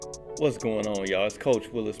What's going on, y'all? It's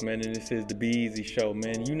Coach Williz, man, and this is the Be Eazy Show,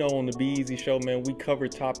 man. You know, on the Be Eazy Show, man, we cover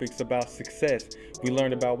topics about success. We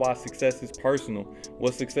learned about why success is personal,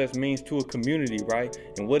 what success means to a community, right?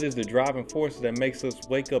 And what is the driving force that makes us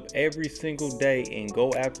wake up every single day and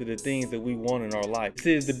go after the things that we want in our life.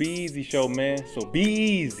 This is the Be Eazy Show, man, so be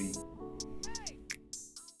easy.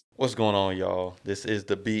 What's going on, y'all? This is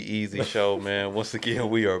the Be Eazy Show, man. Once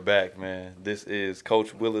again, we are back, man. This is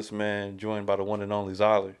Coach Williz, man, joined by the one and only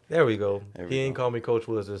Zyler. There we go. He ain't called me Coach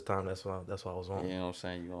Williz this time. That's why I was on. You know what I'm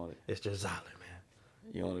saying? You want it. It's just Zyler,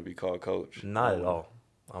 man. You want to be called Coach? Not at all.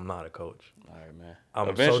 I'm not a coach. All right, man. I'm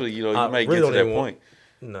Eventually, you may really get to that point.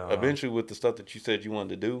 No. Eventually, with the stuff that you said you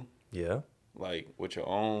wanted to do, Yeah. like with your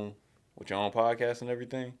own podcast and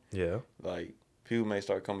everything, Yeah. like people may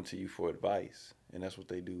start coming to you for advice, and that's what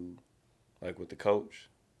they do. Like with the coach,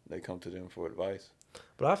 they come to them for advice.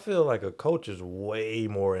 But I feel like a coach is way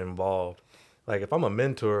more involved. Like if I'm a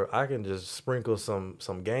mentor, I can just sprinkle some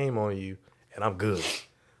game on you, and I'm good.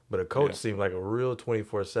 But a coach seems like a real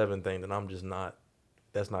 24/7 thing that I'm just not.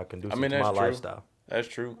 That's not conducive to my lifestyle. That's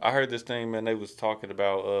true. I heard this thing, man. They was talking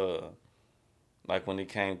about like when it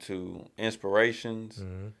came to inspirations,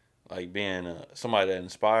 like being somebody that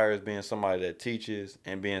inspires, being somebody that teaches,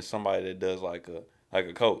 and being somebody that does like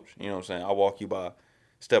a coach. You know what I'm saying? I walk you by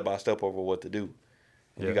step over what to do.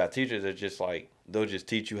 And you got teachers that just like they'll just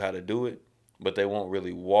teach you how to do it, but they won't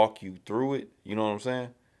really walk you through it. You know what I'm saying?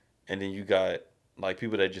 And then you got like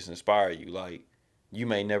people that just inspire you. Like you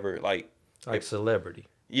may never like celebrity.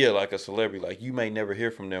 Yeah, like a celebrity. Like you may never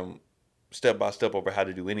hear from them step by step over how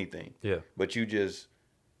to do anything. Yeah. But you just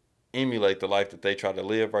emulate the life that they try to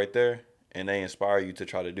live right there, and they inspire you to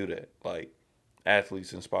try to do that. Like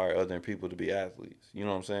athletes inspire other people to be athletes. You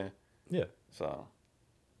know what I'm saying? Yeah. So,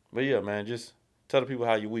 but yeah, man, just tell the people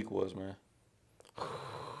how your week was, man.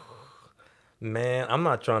 Man, I'm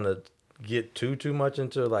not trying to get too much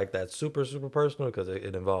into like that super personal because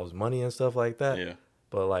it involves money and stuff like that. Yeah.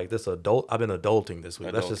 But like I've been adulting this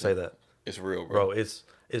week. Let's just say that. It's real, bro. It's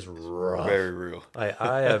rough. Very real.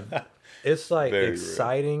 I have. It's like Very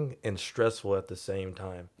exciting real. And stressful at the same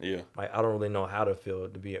time. Yeah. Like I don't really know how to feel,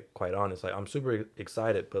 to be quite honest. Like I'm super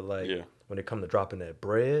excited, but like when it comes to dropping that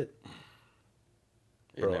bread,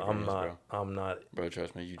 bro, I'm not. Bro,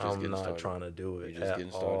 trust me, you just getting started. I'm not trying to do it you just at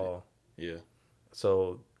getting started. all. Yeah.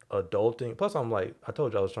 So adulting. Plus, I'm like I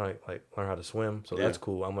told you I was trying to like learn how to swim. So that's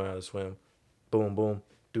cool. I'm learning how to swim. Boom, boom,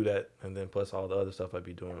 do that, and then plus all the other stuff I'd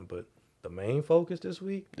be doing. But the main focus this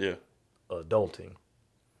week, adulting.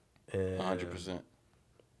 And 100%.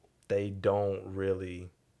 They don't really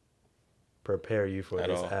prepare you for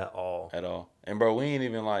this at all. At all. And bro, we ain't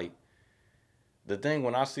even like the thing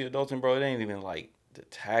when I see adulting, bro, it ain't even like the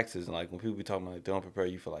taxes and like when people be talking about like they don't prepare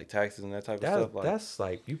you for like taxes and that type of stuff. Like that's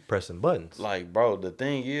like you pressing buttons. Like, bro, the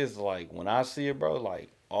thing is like when I see it, bro,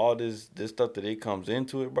 like all this stuff that it comes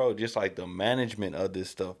into it, bro, just like the management of this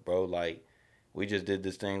stuff, bro. Like we just did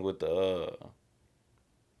this thing with the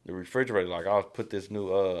refrigerator. Like I put this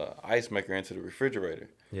new ice maker into the refrigerator.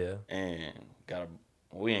 Yeah. And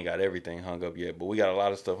we ain't got everything hung up yet, but we got a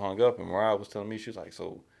lot of stuff hung up. And Mariah was telling me, she was like,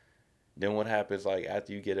 so then what happens like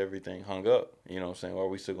after you get everything hung up? You know what I'm saying? Or are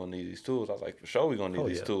we still gonna need these tools? I was like, for sure we gonna need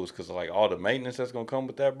these tools because like all the maintenance that's gonna come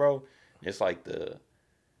with that, bro. It's like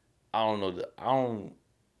I don't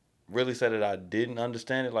really say that I didn't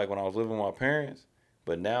understand it like when I was living with my parents.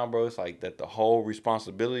 But now, bro, it's like that the whole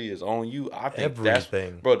responsibility is on you. I think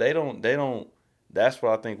everything. Bro, they don't, that's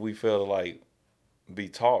what I think we fail to, like, be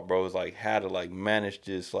taught, bro, is, like, how to, like, manage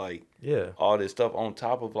this, like, all this stuff on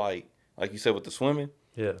top of, like you said with the swimming.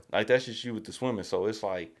 Yeah. Like, that's just you with the swimming. So it's,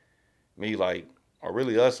 like, me, like, or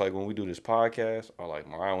really us, like, when we do this podcast, or, like,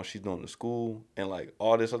 Mariah when she's doing the school, and, like,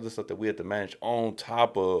 all this other stuff that we have to manage on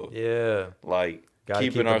top of. Yeah. Like,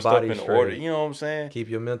 keeping our stuff in order. You know what I'm saying? Keep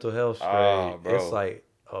your mental health straight. Bro. It's like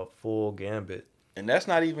a full gambit. And that's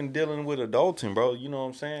not even dealing with adulting, bro. You know what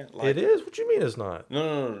I'm saying? Like, it is? What you mean it's not?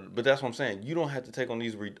 No. But that's what I'm saying. You don't have to take on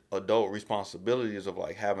these adult responsibilities of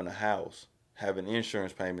like having a house, having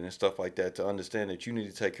insurance payment and stuff like that to understand that you need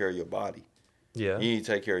to take care of your body. Yeah. You need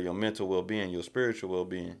to take care of your mental well-being, your spiritual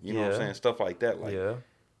well-being. You know what I'm saying? Stuff like that. Like,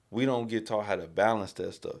 we don't get taught how to balance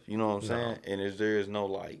that stuff. You know what I'm saying? And there is no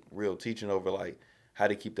like real teaching over like how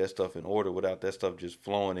to keep that stuff in order without that stuff just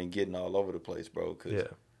flowing and getting all over the place, bro. Cause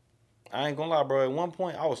I ain't gonna lie, bro. At one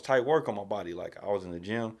point, I was tight work on my body. Like, I was in the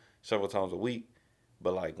gym several times a week.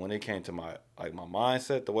 But, like, when it came to my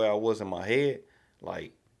mindset, the way I was in my head,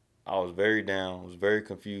 like, I was very down, was very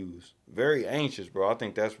confused, very anxious, bro. I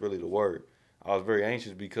think that's really the word. I was very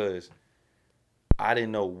anxious because I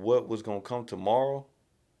didn't know what was gonna come tomorrow.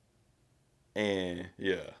 And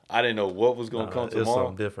I didn't know what was gonna come tomorrow. It's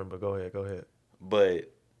something different, but go ahead.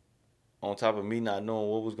 But on top of me not knowing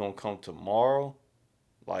what was gonna come tomorrow,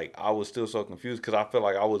 like I was still so confused because I felt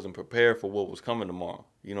like I wasn't prepared for what was coming tomorrow.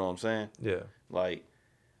 You know what I'm saying? Yeah. Like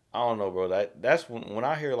I don't know, bro. That's when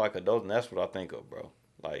I hear like adulting, that's what I think of, bro.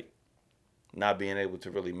 Like not being able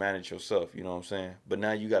to really manage yourself. You know what I'm saying? But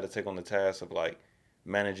now you got to take on the task of like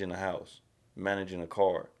managing a house, managing a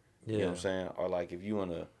car. Yeah. You know what I'm saying? Or like if you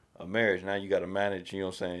in a marriage, now you got to manage, you know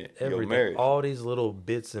what I'm saying, your marriage. All these little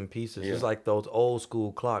bits and pieces. Yeah. It's like those old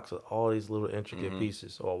school clocks with all these little intricate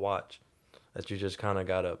pieces, or a watch that you just kind of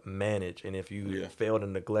got to manage. And if you fail to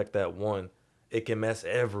neglect that one, it can mess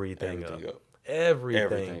everything up.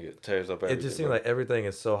 Everything. It tears up everything. It just seems like everything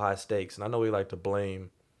is so high stakes. And I know we like to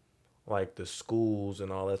blame like the schools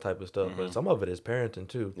and all that type of stuff, but some of it is parenting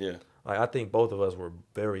too. Yeah. Like I think both of us were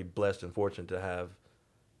very blessed and fortunate to have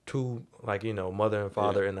two, like, you know, mother and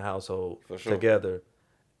father in the household together,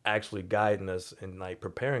 actually guiding us and like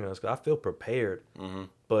preparing us. Cause I feel prepared,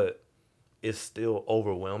 but it's still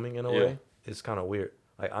overwhelming in a way. It's kind of weird.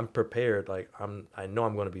 Like I'm prepared, like I know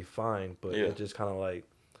I'm going to be fine, but it just kind of like,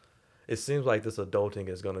 it seems like this adulting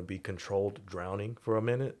is going to be controlled drowning for a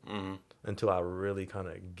minute until I really kind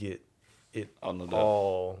of get it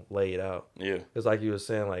all laid out. Yeah. It's like you were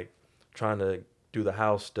saying, like trying to do the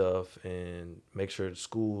house stuff and make sure the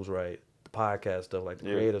school's right, the podcast stuff, like the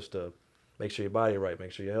creative stuff, make sure your body right,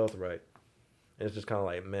 make sure your health right. And it's just kind of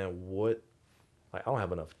like, man, what? Like, I don't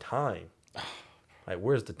have enough time. Like,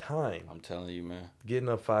 where's the time? I'm telling you, man. Getting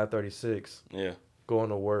up 5:36. Yeah. Going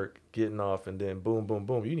to work, getting off, and then boom, boom,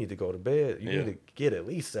 boom. You need to go to bed. You need to get at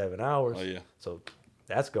least 7 hours. Oh, yeah. So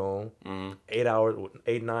that's gone.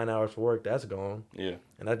 8, 9 hours for work, that's gone. Yeah.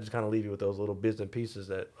 And I just kind of leave you with those little bits and pieces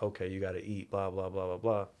that, okay, you got to eat, blah, blah, blah, blah,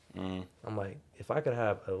 blah. I'm like, if I could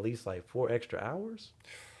have at least like 4 extra hours.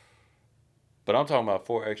 But I'm talking about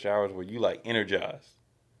 4 extra hours where you like energized.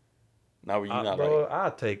 Not where you not bro, like.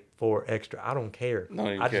 I'll take 4 extra. I don't care. No,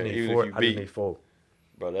 you I just care. need Even 4. if you I just need 4.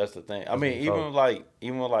 Bro, that's the thing. I mean, even like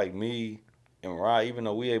me and Ryan, even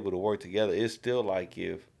though we able to work together, it's still like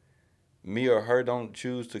if me or her don't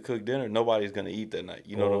choose to cook dinner, nobody's gonna eat that night.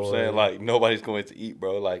 You know what I'm saying? Like nobody's going to eat,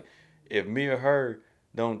 bro. Like if me or her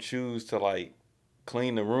don't choose to like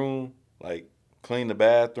clean the room, like clean the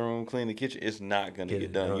bathroom, clean the kitchen, it's not gonna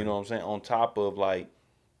get done. You know what I'm saying? On top of like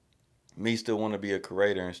me still want to be a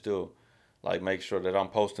creator and still like make sure that I'm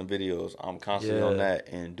posting videos, I'm constantly on that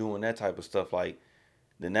and doing that type of stuff. Like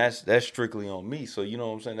then that's strictly on me. So you know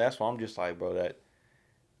what I'm saying? That's why I'm just like, bro, that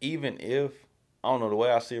even if I don't know, the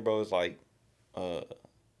way I see it, bro, it's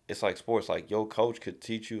like sports. Like your coach could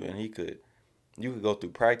teach you and you could go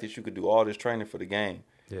through practice, you could do all this training for the game.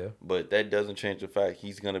 Yeah. But that doesn't change the fact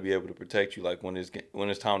he's gonna be able to protect you like when it's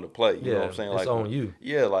time to play. You know what I'm saying? It's like on you.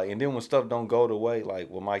 Yeah, like and then when stuff don't go the way,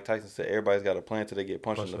 like what Mike Tyson said, everybody's got a plan till they get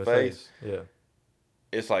punched in the face. Yeah.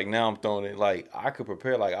 It's like now I'm throwing it like I could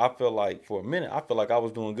prepare. Like I feel like for a minute, I feel like I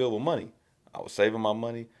was doing good with money. I was saving my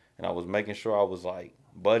money and I was making sure I was like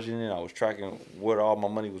budgeting. I was tracking what all my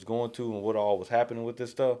money was going to and what all was happening with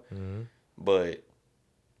this stuff. But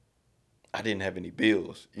I didn't have any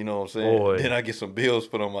bills. You know what I'm saying? Boy. Then I get some bills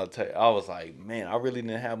put on my table. I was like, man, I really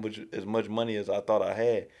didn't have as much money as I thought I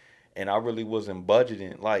had. And I really wasn't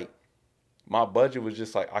budgeting. Like my budget was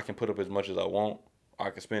just like I can put up as much as I want. I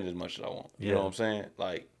can spend as much as I want. You know what I'm saying?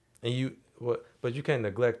 Like, and but you can't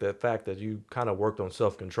neglect the fact that you kind of worked on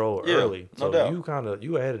self-control early. No so doubt.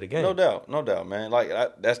 you ahead of the game. No doubt, man. Like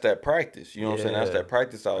that's that practice. You know what I'm saying? That's that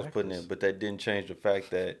practice I was putting in. But that didn't change the fact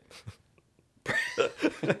that.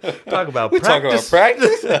 Talk about practice.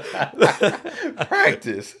 Practice.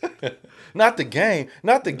 Not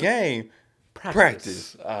the game.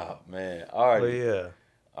 Practice. Oh man. I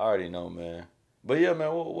already know, man. But yeah,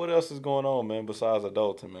 man, what else is going on, man, besides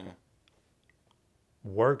adulting, man?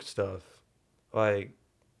 Work stuff. Like,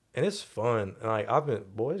 and it's fun. And like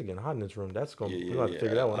it's getting hot in this room. That's gonna we have to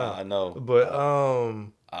figure that one out. I know. But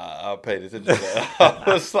I paid attention to that.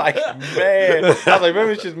 I was like, man. I was like,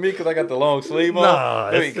 maybe it's just me because I got the long sleeve on. Nah.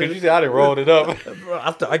 Because you see, I didn't roll it up. Bro,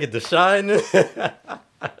 after I get the shine. I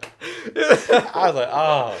was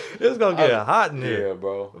like, it's gonna get hot in here. Yeah,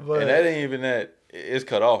 bro. But, and that ain't even that. It's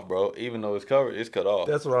cut off, bro. Even though it's covered, it's cut off.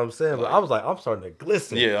 That's what I'm saying. But I was like, I'm starting to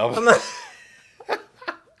glisten. Yeah, I'm not.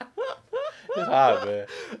 It's hot, man.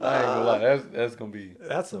 I ain't gonna lie. That's gonna be.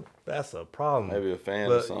 That's a problem. Maybe a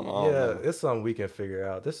fan or something. I don't know. It's something we can figure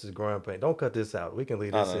out. This is growing pain. Don't cut this out. We can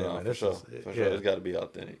leave this in. Man. For sure. It's got to be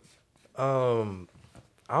authentic.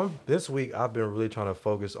 This week I've been really trying to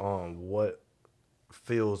focus on what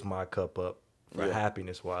fills my cup up for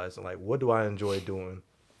happiness wise, and like what do I enjoy doing,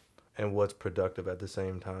 and what's productive at the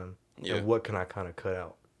same time. and what can I kind of cut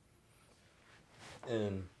out.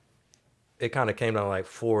 And it kind of came down to like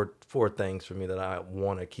four things for me that I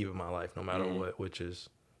want to keep in my life no matter what, which is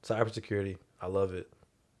cybersecurity. I love it.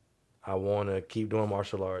 I want to keep doing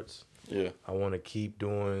martial arts. Yeah. I want to keep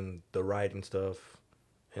doing the writing stuff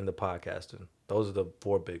and the podcasting. Those are the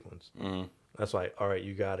 4 big ones. That's like, all right,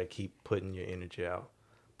 you got to keep putting your energy out.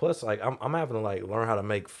 Plus, like, I'm having to like learn how to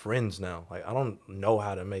make friends now. Like, I don't know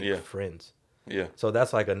how to make friends. Yeah. So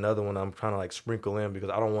that's like another one I'm trying to like sprinkle in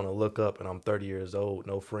because I don't want to look up and I'm 30 years old,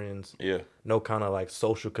 no friends. Yeah. No kind of like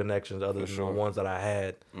social connections other than the ones that I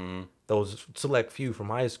had. Those select few from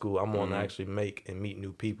high school, I'm wanting to actually make and meet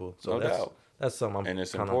new people. So that's something I'm and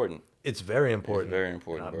it's kinda, important. It's very important. It's very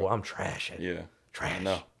important, bro. Well, I'm trash at it. Yeah. Trash.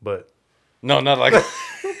 No. But no, not like I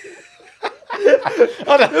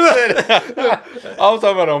was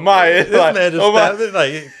talking about on my end. This like, man just stopped me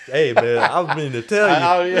like, hey, man, I was meaning to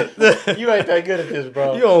tell you. You ain't that good at this,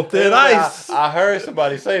 bro. You on thin ice. I heard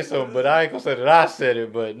somebody say something, but I ain't going to say that I said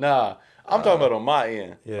it. But nah, I'm talking about on my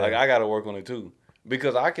end. Yeah. Like, I got to work on it, too.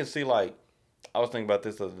 Because I can see, like, I was thinking about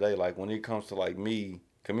this the other day. Like, when it comes to, like, me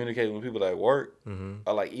communicating with people at work,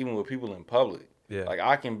 or, like, even with people in public. Yeah. Like,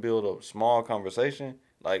 I can build a small conversation.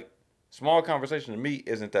 Like, small conversation to me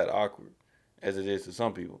isn't that awkward as it is to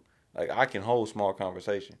some people. Like, I can hold small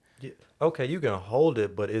conversation. Yeah. Okay, you can hold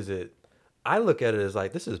it, but is it... I look at it as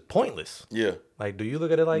like, this is pointless. Yeah. Like, do you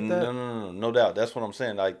look at it like that? No doubt. That's what I'm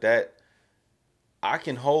saying. Like, that... I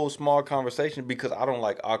can hold small conversation because I don't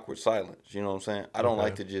like awkward silence. You know what I'm saying? I don't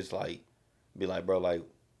like to just, like, be like, bro, like,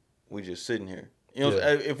 we just sitting here. You know what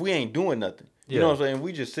I'm saying? If we ain't doing nothing. You know what I'm saying?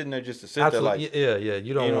 We just sitting there just to sit there, like... Yeah.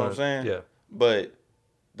 You don't know want what I'm saying? Yeah. But...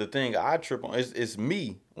 the thing I trip on is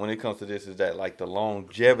me when it comes to this is that like the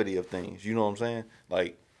longevity of things. You know what I'm saying?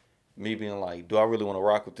 Like me being like, do I really want to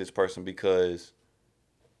rock with this person? Because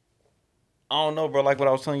I don't know, bro. Like what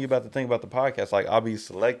I was telling you about the thing about the podcast. Like I'll be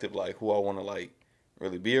selective, like who I want to like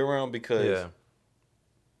really be around because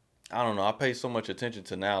I don't know. I pay so much attention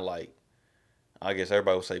to now, like I guess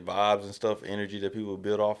everybody would say vibes and stuff, energy that people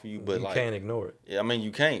build off of you, but you like can't ignore it. Yeah, I mean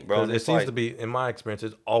you can't, bro. It seems to be, in my experience,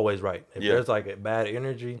 it's always right. If there's like a bad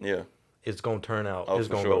energy, it's gonna turn out. It's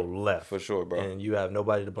gonna go left for sure, bro. And you have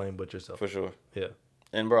nobody to blame but yourself. For sure. Yeah.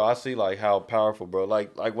 And bro, I see like how powerful, bro.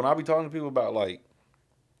 Like when I be talking to people about like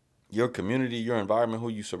your community, your environment, who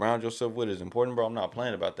you surround yourself with is important, bro. I'm not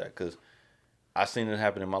playing about that because I seen it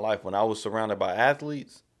happen in my life. When I was surrounded by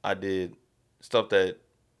athletes, I did stuff that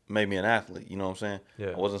made me an athlete. You know what I'm saying? Yeah.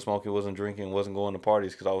 I wasn't smoking, wasn't drinking, wasn't going to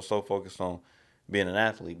parties because I was so focused on being an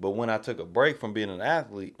athlete. But when I took a break from being an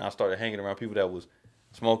athlete and I started hanging around people that was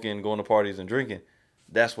smoking, going to parties and drinking,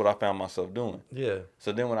 that's what I found myself doing. Yeah.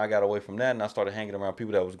 So then when I got away from that and I started hanging around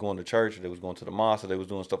people that was going to church or they was going to the mosque or they was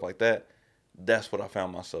doing stuff like that, that's what I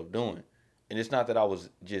found myself doing. And it's not that I was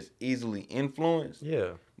just easily influenced. Yeah.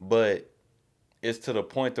 But it's to the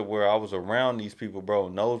point to where I was around these people, bro,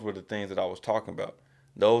 and those were the things that I was talking about.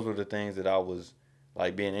 Those were the things that I was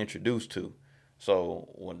like being introduced to.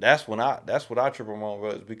 So that's what I trip on, bro,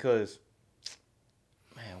 is because,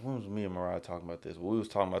 man, when was me and Mariah talking about this? We was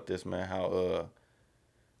talking about this, man, how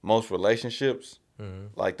most relationships,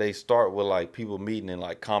 like they start with like people meeting in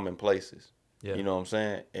like common places. Yeah. You know what I'm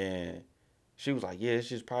saying? And she was like, yeah, it's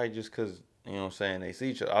just probably just because, you know what I'm saying, they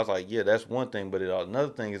see each other. I was like, yeah, that's one thing, but another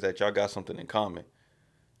thing is that y'all got something in common.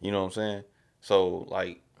 You know what I'm saying? So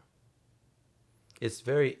like, it's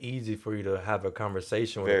very easy for you to have a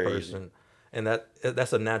conversation with a person, easy. And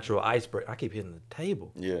that's a natural icebreaker. I keep hitting the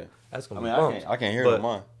table. Yeah, that's gonna be bumps. I can't hear it on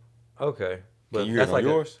mine. Okay, but can you hear it on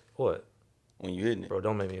yours? What? When you hitting it, bro?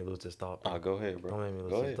 Don't make me lose this thought. Oh, go ahead, bro. Don't make me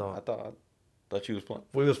lose this thought. I thought you was flowing.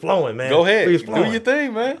 We was flowing, man. Go ahead. We was flowing. Do your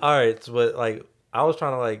thing, man. All right, so, but like I was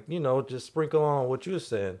trying to like just sprinkle on what you were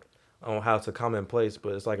saying on how it's a commonplace,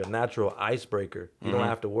 but it's like a natural icebreaker. You don't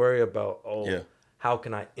have to worry about how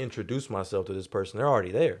can I introduce myself to this person? They're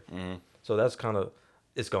already there. So that's kind of,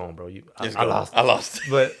 it's gone, bro. I lost.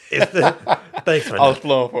 But it's thanks for that. I was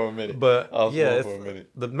flowing for a minute. But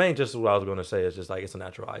the main just what I was going to say is just like it's a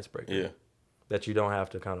natural icebreaker. Yeah. That you don't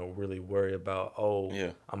have to kind of really worry about, I'm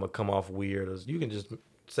going to come off weird. You can just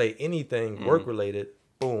say anything work related,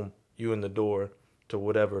 boom, you in the door to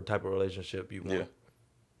whatever type of relationship you want. Yeah.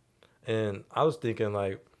 And I was thinking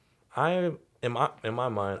like, in my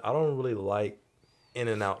mind, I don't really like in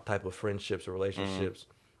and out type of friendships or relationships.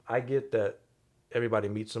 I get that everybody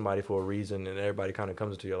meets somebody for a reason and everybody kind of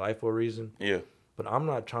comes into your life for a reason. Yeah. But I'm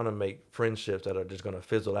not trying to make friendships that are just going to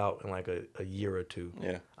fizzle out in like a year or two.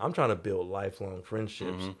 Yeah. I'm trying to build lifelong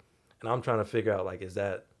friendships. And I'm trying to figure out like, is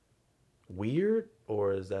that weird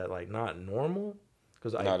or is that like not normal?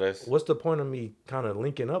 Because what's the point of me kind of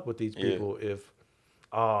linking up with these people if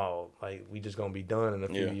oh, like we just gonna be done in a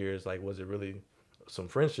few years. Like, was it really some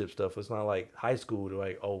friendship stuff? It's not like high school to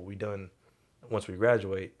like, oh, we done once we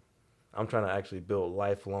graduate. I'm trying to actually build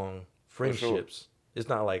lifelong friendships. Sure. It's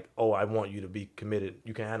not like, oh, I want you to be committed.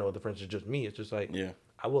 You can handle the friendships, just me. It's just like,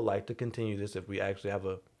 I would like to continue this if we actually have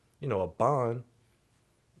a, a bond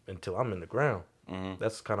until I'm in the ground. Mm-hmm.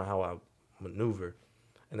 That's kind of how I maneuver.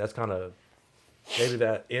 And that's kind of maybe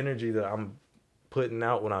that energy that I'm putting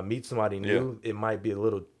out when I meet somebody new, it might be a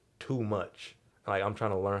little too much. Like, I'm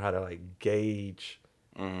trying to learn how to like gauge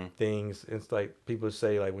things. It's like people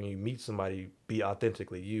say, like, when you meet somebody, be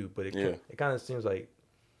authentically you, but it kind of seems like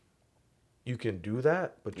you can do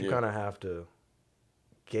that, but you kind of have to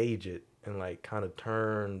gauge it and like kind of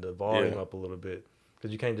turn the volume up a little bit,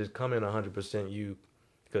 because you can't just come in 100% you,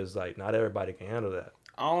 because like not everybody can handle that.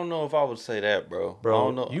 I don't know if I would say that, bro. Bro, I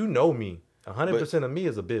don't know. You know me. 100% of me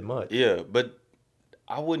is a bit much. Yeah, but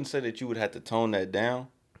I wouldn't say that you would have to tone that down.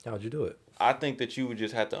 How'd you do it? I think that you would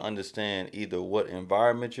just have to understand either what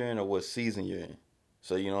environment you're in or what season you're in.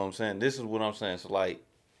 So, you know what I'm saying? This is what I'm saying. So, like,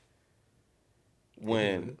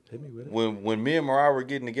 when me and Mariah were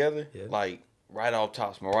getting together, like, right off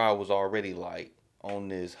tops, Mariah was already, like, on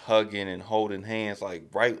this hugging and holding hands, like,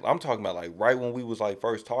 right. I'm talking about, like, right when we was, like,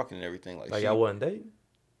 first talking and everything. Like y'all wasn't dating?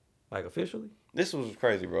 Like, officially? This was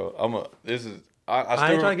crazy, bro.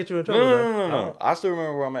 I ain't trying to get you in trouble. No. I still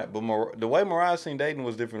remember where I'm at. But the way Mariah seen dating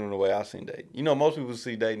was different than the way I seen dating. You know, most people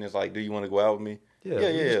see dating as like, do you want to go out with me?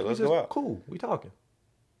 Yeah, let's go out. Cool, we talking.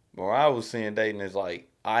 Mariah was seeing dating as like,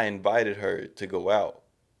 I invited her to go out.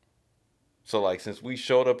 So, like, since we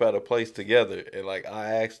showed up at a place together and, like,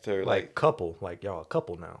 I asked her, like couple. Like, y'all a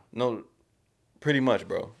couple now. No, pretty much,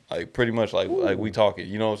 bro. Like, pretty much, like we talking.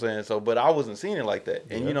 You know what I'm saying? So, but I wasn't seeing it like that.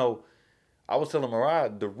 And, you know, I was telling Mariah,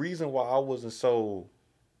 the reason why I wasn't so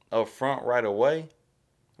upfront right away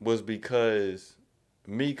was because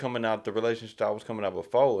me coming out the relationship I was coming out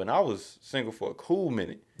before, and I was single for a cool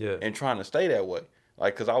minute and trying to stay that way.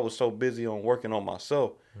 Like, because I was so busy on working on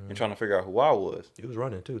myself and trying to figure out who I was. You was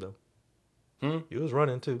running too, though. You was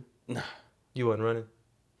running too. Nah. You wasn't running?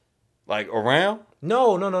 Like, around?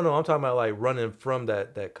 No. I'm talking about, like, running from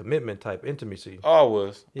that commitment type intimacy. Oh, I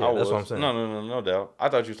was. Yeah, that's what I'm saying. No doubt. I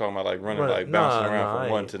thought you were talking about, like, running, like, bouncing around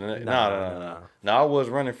from one to the next. No. I was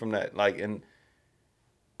running from that. Like, and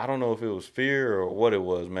I don't know if it was fear or what it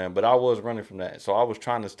was, man, but I was running from that. So I was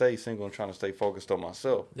trying to stay single and trying to stay focused on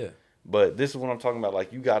myself. Yeah. But this is what I'm talking about.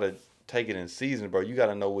 Like, you got to take it in season, bro. You got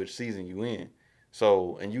to know which season you in.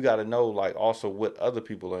 So, and you got to know, like, also what other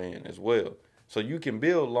people are in as well. So you can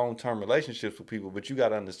build long-term relationships with people, but you got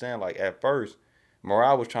to understand, like, at first,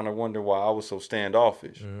 Mariah was trying to wonder why I was so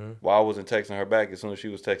standoffish, why I wasn't texting her back as soon as she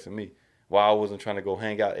was texting me, why I wasn't trying to go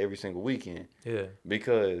hang out every single weekend. Yeah.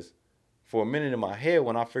 Because for a minute in my head,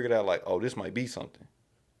 when I figured out, like, oh, this might be something,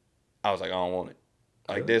 I was like, I don't want it.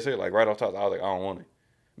 Like, that's it. Like, right off top, I was like, I don't want it.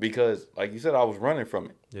 Because, like you said, I was running from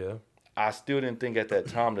it. Yeah. I still didn't think at that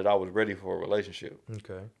time that I was ready for a relationship.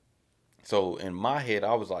 Okay. So in my head,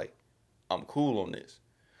 I was like, I'm cool on this.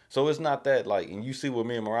 So it's not that, like, and you see with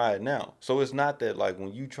me and Mariah now. So it's not that, like,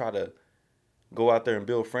 when you try to go out there and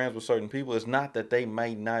build friends with certain people, it's not that they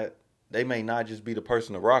may not just be the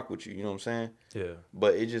person to rock with you. You know what I'm saying? Yeah.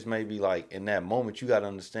 But it just may be, like, in that moment, you got to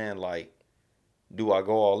understand, like, do I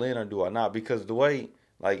go all in or do I not? Because the way,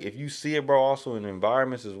 like, if you see it, bro, also in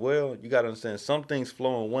environments as well, you got to understand some things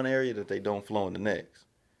flow in one area that they don't flow in the next.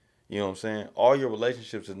 You know what I'm saying? All your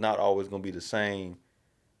relationships is not always going to be the same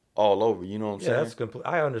all over. You know what I'm saying? Yeah, that's complete.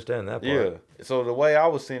 I understand that part. Yeah. So the way I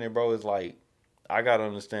was seeing it, bro, is like, I got to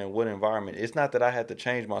understand what environment. It's not that I had to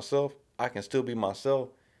change myself. I can still be myself.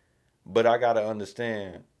 But I got to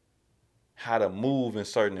understand how to move in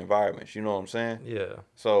certain environments. You know what I'm saying? Yeah.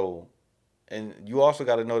 So, and you also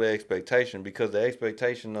got to know the expectation, because the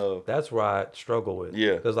expectation of... That's where I struggle with.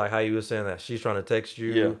 Yeah. Because like how you were saying that she's trying to text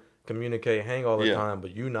you, communicate, hang all the time,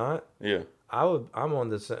 but you not. Yeah. I'm on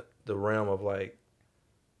the realm of like,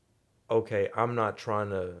 okay, I'm not trying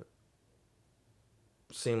to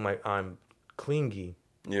seem like I'm clingy.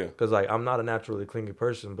 Yeah. Because, like, I'm not a naturally clingy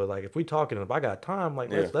person, but, like, if we talking, if I got time,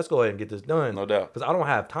 like, let's go ahead and get this done. No doubt. Because I don't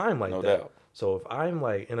have time like that. No doubt. So if I'm,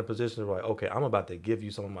 like, in a position of, like, okay, I'm about to give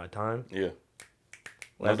you some of my time. Yeah.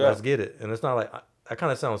 Let's get it. And it's not like, I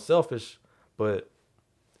kind of sound selfish, but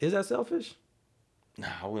is that selfish? Nah,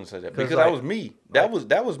 I wouldn't say that. Because like, that was me.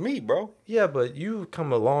 That was me, bro. Yeah, but you've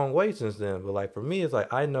come a long way since then. But, like, for me, it's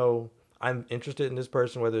like, I know I'm interested in this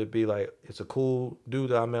person, whether it be like it's a cool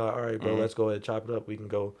dude that I met, like, all right, bro, let's go ahead and chop it up. We can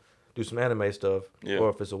go do some anime stuff. Yeah.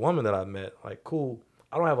 Or if it's a woman that I met, like, cool.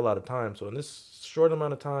 I don't have a lot of time, so in this short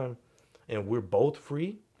amount of time, and we're both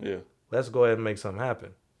free, let's go ahead and make something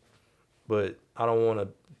happen. But I don't want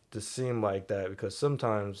to seem like that because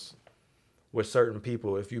sometimes with certain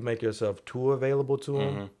people, if you make yourself too available to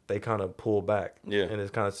them, they kind of pull back. Yeah. And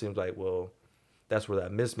it kind of seems like, well, that's where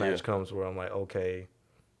that mismatch comes where I'm like, okay,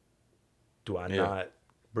 do I not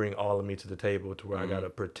bring all of me to the table to where I got to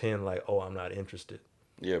pretend like, oh, I'm not interested.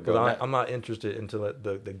 Yeah, because I'm not interested into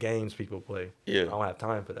the games people play. Yeah. I don't have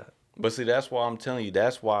time for that. But see, that's why I'm telling you,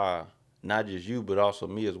 that's why not just you, but also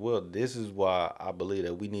me as well. This is why I believe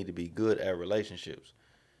that we need to be good at relationships.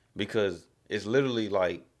 Because it's literally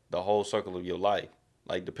like the whole circle of your life.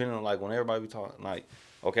 Like, depending on, like, when everybody be talking, like,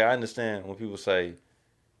 okay, I understand when people say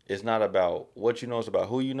it's not about what you know, it's about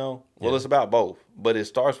who you know. Well, it's about both. But it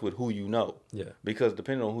starts with who you know. Yeah. Because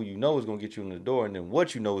depending on who you know is going to get you in the door, and then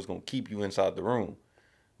what you know is going to keep you inside the room.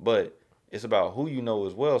 But it's about who you know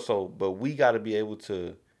as well. So, but we got to be able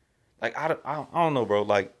to, like, I don't know, bro.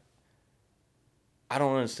 Like, I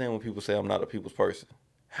don't understand when people say I'm not a people's person.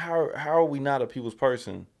 How are we not a people's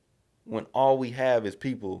person when all we have is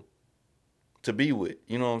people to be with?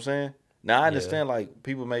 You know what I'm saying? Now, I understand, like,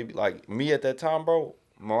 people maybe, like, me at that time, bro,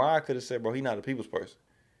 Mariah could have said, bro, he not a people's person.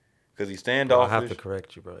 Because he's standoffish. Bro, I have to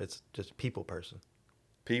correct you, bro. It's just people person.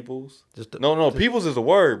 People's? Just people's is a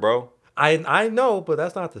word, bro. I know, but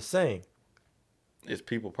that's not the same. It's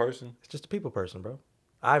people person? It's just a people person, bro.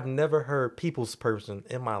 I've never heard people's person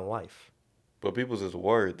in my life. But people's is a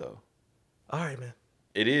word, though. All right, man.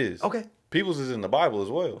 It is. Okay. People's is in the Bible as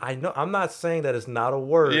well. I know. I'm not saying that it's not a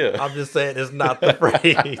word. Yeah. I'm just saying it's not the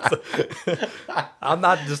phrase. I'm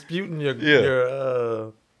not disputing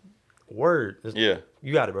your word.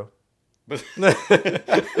 You got it, bro.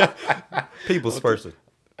 People's person.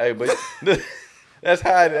 Hey, but that's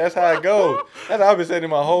how it goes. That's how I've been saying it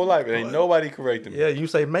my whole life. Ain't nobody correcting me. Yeah, you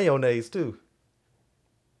say mayonnaise too.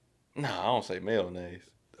 Nah, I don't say mayonnaise.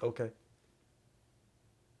 Okay.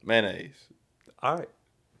 Mayonnaise. All right.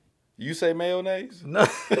 You say mayonnaise? No.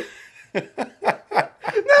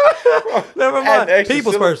 Never mind.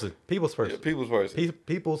 People's person. People's person. Yeah, people's person.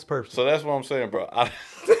 People's person. So that's what I'm saying, bro. I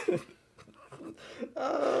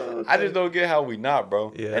just don't get how we not,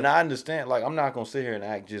 bro. Yeah. And I understand. Like, I'm not gonna sit here and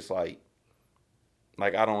act just like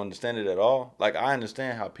I don't understand it at all. Like, I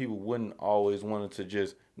understand how people wouldn't always want to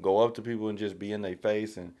just go up to people and just be in their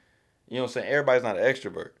face, and you know what I'm saying. Everybody's not an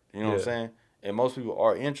extrovert. You know what I'm saying. And most people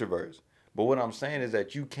are introverts. But what I'm saying is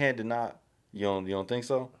that you can't deny. You don't think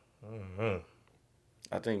so? Mm-hmm.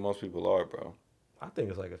 I think most people are, bro. I think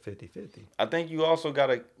it's like a 50-50. I think you also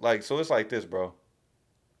gotta, like, so it's like this, bro.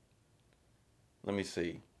 Let me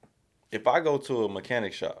see. If I go to a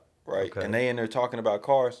mechanic shop, right, and they in there talking about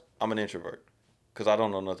cars, I'm an introvert because I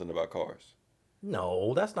don't know nothing about cars.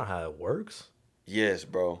 No, that's not how it works. Yes,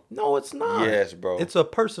 bro. No, it's not. Yes, bro. It's a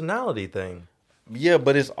personality thing. Yeah,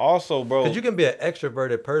 but it's also, bro. Because you can be an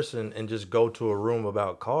extroverted person and just go to a room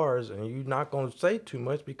about cars and you're not going to say too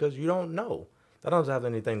much because you don't know. That doesn't have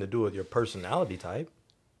anything to do with your personality type.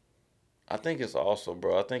 I think it's also,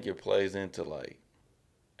 bro, I think it plays into, like,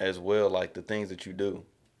 as well, like, the things that you do.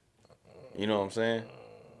 You know what I'm saying?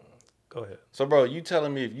 Go ahead. So, bro, you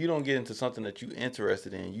telling me if you don't get into something that you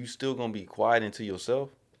interested in, you still going to be quiet into yourself?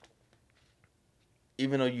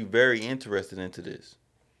 Even though you very interested into this.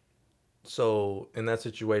 So, in that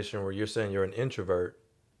situation where you're saying you're an introvert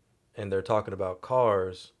and they're talking about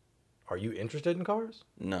cars, are you interested in cars?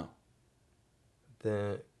 No.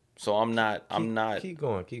 Then... So I'm not. Keep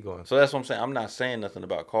going. So that's what I'm saying. I'm not saying nothing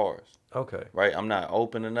about cars. Okay. Right? I'm not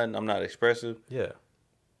open to nothing. I'm not expressive. Yeah.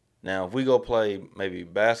 Now, if we go play maybe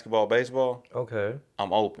basketball, baseball, okay,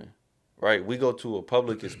 I'm open. Right? We go to a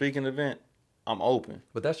public speaking event, I'm open.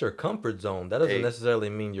 But that's your comfort zone. That doesn't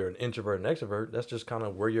necessarily mean you're an introvert and extrovert. That's just kind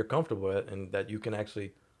of where you're comfortable at and that you can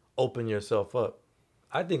actually open yourself up.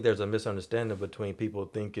 I think there's a misunderstanding between people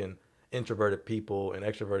thinking introverted people and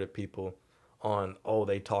extroverted people on, oh,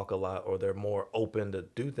 they talk a lot or they're more open to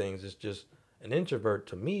do things. It's just an introvert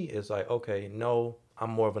to me is like, okay, no,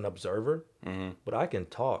 I'm more of an observer, but I can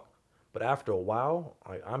talk. But after a while,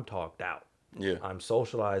 I'm talked out. Yeah. I'm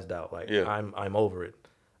socialized out. Like, I'm over it.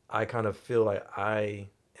 I kind of feel like I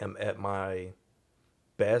am at my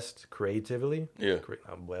best creatively. Yeah.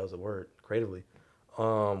 That was a word. Creatively.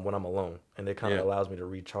 When I'm alone. And it kind of allows me to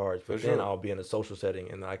recharge. But then I'll be in a social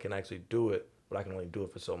setting and I can actually do it, but I can only do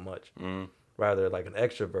it for so much. Rather, like an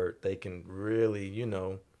extrovert, they can really,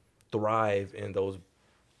 thrive in those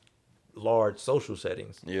large social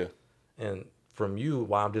settings. Yeah. And from you,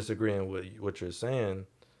 why I'm disagreeing with what you're saying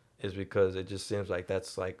is because it just seems like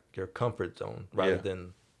that's like your comfort zone rather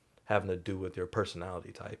than having to do with your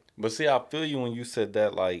personality type. But see, I feel you when you said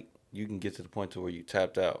that, like, you can get to the point to where you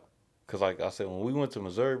tapped out. Because, like I said, when we went to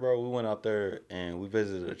Missouri, bro, we went out there and we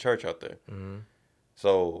visited a church out there.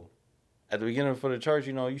 So at the beginning for the church,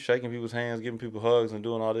 you know, you shaking people's hands, giving people hugs, and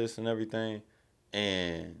doing all this and everything.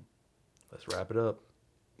 And let's wrap it up.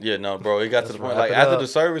 Yeah, no, bro. It got to the point. Like after the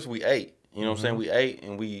service, we ate. You know what I'm saying? We ate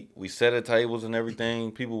and we set at tables and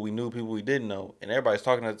everything. People we knew, people we didn't know, and everybody's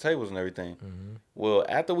talking at the tables and everything. Well,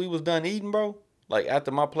 after we was done eating, bro, like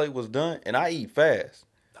after my plate was done, and I eat fast.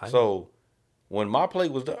 So when my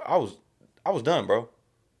plate was done, I was done, bro.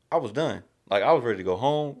 I was done. Like I was ready to go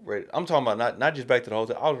home. I'm talking about not just back to the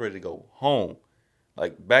hotel. I was ready to go home,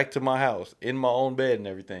 like back to my house in my own bed and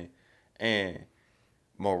everything. And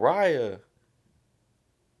Mariah,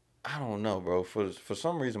 I don't know, bro. For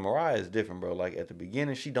some reason, Mariah is different, bro. Like at the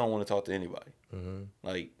beginning, she don't want to talk to anybody.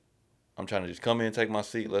 Like I'm trying to just come in, take my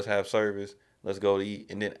seat, let's have service, let's go to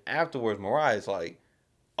eat, and then afterwards, Mariah is like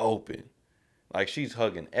open. Like, she's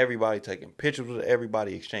hugging everybody, taking pictures with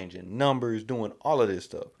everybody, exchanging numbers, doing all of this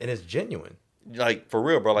stuff. And it's genuine. Like, for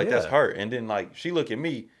real, bro. Like, that's her. And then, like, she look at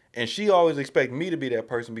me, and she always expect me to be that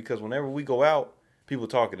person because whenever we go out, people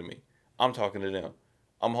talking to me. I'm talking to them.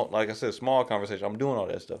 I'm, like I said, small conversation. I'm doing all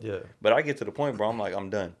that stuff. Yeah. But I get to the point, bro, I'm like, I'm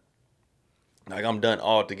done. Like, I'm done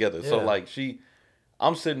altogether. Yeah. So, like,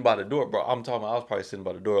 I'm sitting by the door, bro. I was probably sitting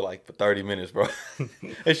by the door like for 30 minutes, bro.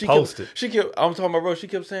 And she kept, I'm talking about, bro, she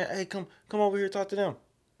kept saying, hey, come over here, talk to them.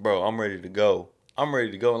 Bro, I'm ready to go. And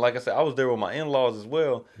like I said, I was there with my in-laws as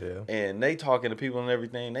well. Yeah. And they talking to people and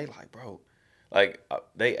everything. They like, bro, like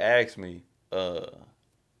they asked me to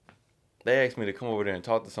come over there and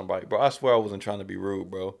talk to somebody. Bro, I swear I wasn't trying to be rude,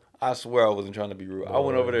 bro. I swear I wasn't trying to be rude. Boy. I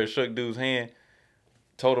went over there and shook dude's hand,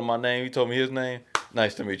 told him my name. He told me his name.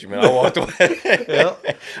 Nice to meet you, man. I walked away.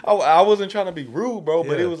 Yep. I wasn't trying to be rude, bro,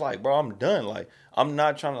 but it was like, bro, I'm done. Like, I'm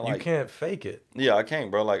not trying to, like... You can't fake it. Yeah, I can't,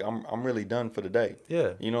 bro. Like, I'm really done for the day.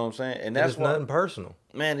 Yeah. You know what I'm saying? And that's why... It's nothing personal.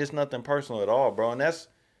 Man, it's nothing personal at all, bro. And that's...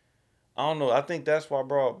 I don't know. I think that's why,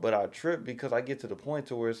 bro, but I trip because I get to the point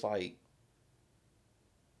to where it's like...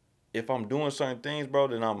 If I'm doing certain things, bro,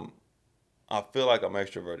 then I feel like I'm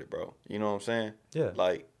extroverted, bro. You know what I'm saying? Yeah.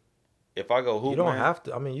 Like, if I go hoop, you don't have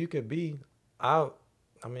to... I mean, you could be...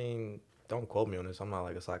 I mean, don't quote me on this. I'm not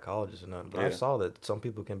like a psychologist or nothing. But I saw that some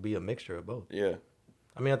people can be a mixture of both. Yeah.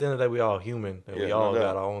 I mean, at the end of the day, we all human. And we all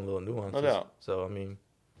got our own little nuances. No doubt. So, I mean,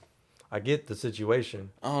 I get the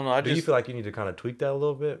situation. I don't know. Do you feel like you need to kind of tweak that a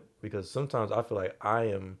little bit? Because sometimes I feel like I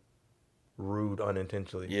am rude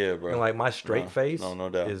unintentionally. Yeah, bro. And like my straight face no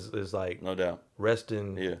doubt. is like no doubt. Rest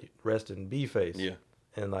in B face. Yeah.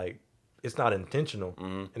 And like it's not intentional.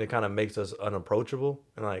 And it kind of makes us unapproachable.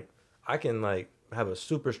 And like I can like have a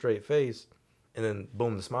super straight face, and then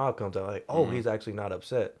boom, the smile comes out. Like, oh, he's actually not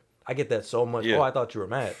upset. I get that so much. Yeah. Oh, I thought you were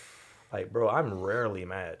mad. Like, bro, I'm rarely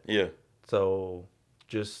mad. Yeah. So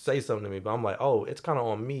just say something to me. But I'm like, oh, it's kind of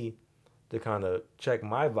on me to kind of check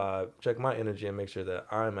my vibe, check my energy, and make sure that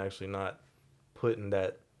I'm actually not putting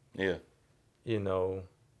that. Yeah. You know,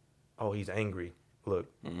 oh, he's angry. Look,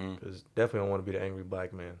 because definitely don't want to be the angry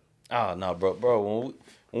black man. Ah, no, bro.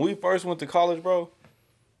 When we first went to college, bro.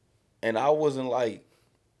 And I wasn't like,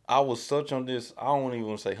 I was such on this, I don't even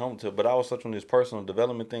want to say humble to, but I was such on this personal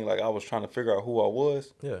development thing. Like, I was trying to figure out who I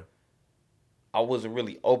was. Yeah. I wasn't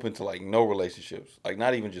really open to, like, no relationships. Like,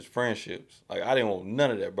 not even just friendships. Like, I didn't want none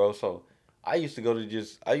of that, bro. So, I used to go to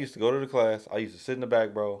the class. I used to sit in the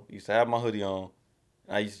back, bro. I used to have my hoodie on.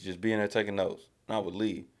 And I used to just be in there taking notes. And I would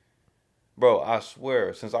leave. Bro, I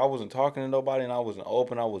swear, since I wasn't talking to nobody and I wasn't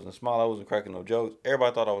open, I wasn't smiling, I wasn't cracking no jokes,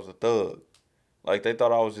 everybody thought I was a thug. Like, they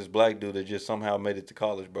thought I was this black dude that just somehow made it to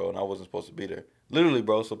college, bro, and I wasn't supposed to be there. Literally,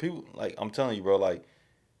 bro. So people, like, I'm telling you, bro,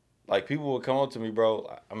 like people would come up to me,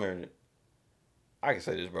 bro. I mean, I can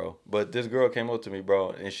say this, bro, but this girl came up to me, bro,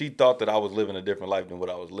 and she thought that I was living a different life than what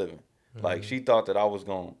I was living. Like, she thought that I was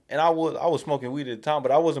going, and I was smoking weed at the time,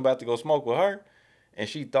 but I wasn't about to go smoke with her, and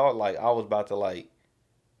she thought, like, I was about to, like,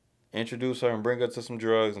 introduce her and bring her to some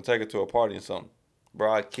drugs and take her to a party or something.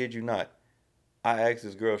 Bro, I kid you not. I asked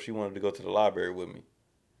this girl if she wanted to go to the library with me.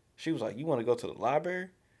 She was like, you want to go to the library?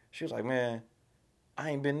 She was like, man, I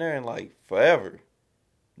ain't been there in like forever.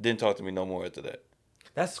 Didn't talk to me no more after that.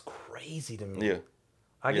 That's crazy to me. Yeah.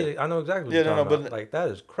 I get it. I know exactly what you're talking about. Like, that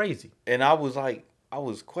is crazy. And I was like, I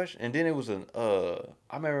was questioning. And then it was I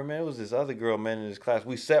remember, man, it was this other girl, man, in this class.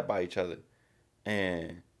 We sat by each other.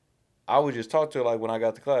 And I would just talk to her like when I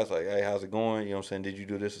got to class, like, hey, how's it going? You know what I'm saying? Did you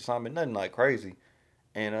do this assignment? Nothing like crazy.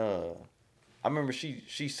 And I remember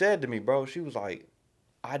she said to me, bro, she was like,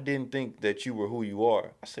 I didn't think that you were who you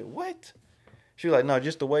are. I said, what? She was like, no,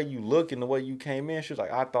 just the way you look and the way you came in. She was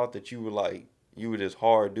like, I thought that you were this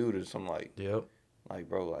hard dude or something like. Yep. Like,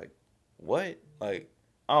 bro, like, what? Like,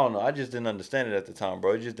 I don't know. I just didn't understand it at the time,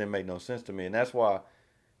 bro. It just didn't make no sense to me. And that's why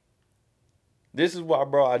This is why,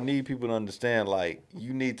 bro, I need people to understand, like,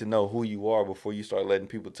 you need to know who you are before you start letting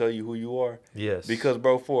people tell you who you are. Yes. Because,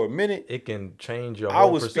 bro, for a minute, it can change your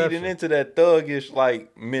whole perception. I was speeding into that thuggish,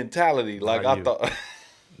 like, mentality. Like, I thought.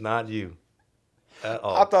 Not you. At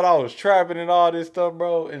all. I thought I was trapping and all this stuff,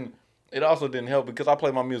 bro. And it also didn't help because I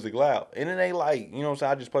play my music loud. And it ain't like, you know what I'm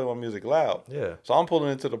saying? I just play my music loud. Yeah. So I'm pulling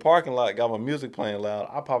into the parking lot, got my music playing loud.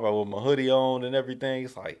 I pop out with my hoodie on and everything.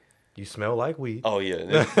 It's like, you smell like weed. Oh,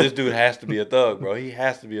 yeah. This dude has to be a thug, bro. He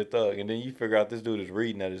has to be a thug. And then you figure out this dude is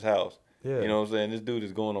reading at his house. Yeah. You know what I'm saying? This dude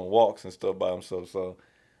is going on walks and stuff by himself. So,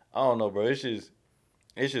 I don't know, bro. It's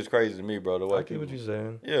just crazy to me, bro. The way I get what you're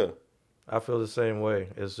saying. Yeah. I feel the same way.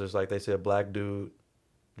 It's just like they said, black dude,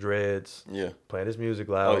 dreads. Yeah. Playing his music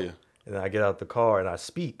loud. Oh, yeah. And then I get out the car and I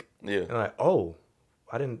speak. Yeah. And I'm like, oh,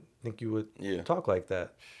 I didn't think you would talk like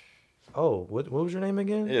that. Oh, what was your name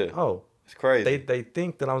again? Yeah. Oh. It's crazy. They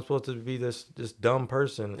think that I'm supposed to be this dumb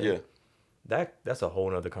person. Yeah. That's a whole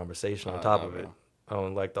nother conversation on top of it.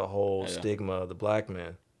 On like the whole stigma of the black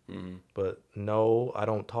man. Mm-hmm. But no, I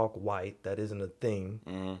don't talk white. That isn't a thing.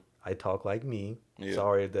 Mm-hmm. I talk like me. Yeah.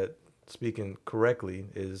 Sorry that speaking correctly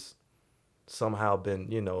is somehow been,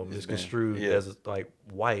 misconstrued as like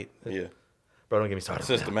white. Yeah. Bro, don't get me started.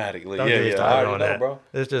 Systematically. Don't get me started on that, bro.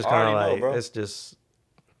 It's just kind of like, bro. It's just,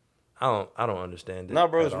 I don't understand it. No,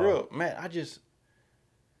 bro, it's real. Man,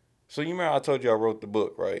 so you remember I told you I wrote the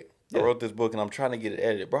book, right? Yeah. I wrote this book and I'm trying to get it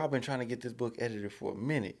edited. Bro, I've been trying to get this book edited for a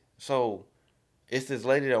minute. So it's this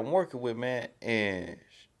lady that I'm working with, man. And,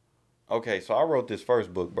 okay, so I wrote this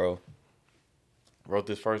first book, bro.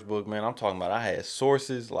 Man. I'm talking about I had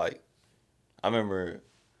sources. Like, I remember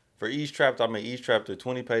for each chapter, I made each chapter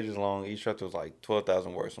 20 pages long. Each chapter was like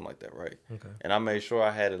 12,000 words, something like that, right? Okay. And I made sure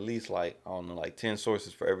I had at least like, I don't know, like 10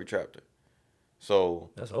 sources for every chapter.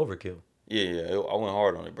 So. That's overkill. Yeah. I went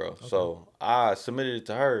hard on it, bro. Okay. So I submitted it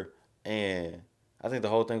to her, and I think the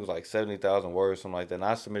whole thing was like 70,000 words, something like that. And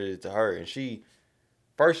I submitted it to her, and she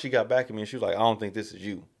got back at me, and she was like, I don't think this is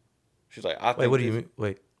you. She's like, I think. Wait, what do you mean?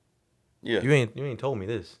 Wait. Yeah. You ain't told me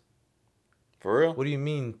this. For real? What do you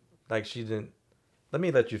mean? Like she didn't? Let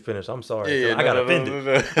me let you finish. I'm sorry. Yeah, I got offended.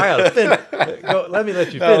 I got offended. Let me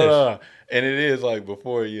let you finish. No. And it is like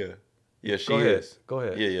before, yeah. Yeah, she is. Go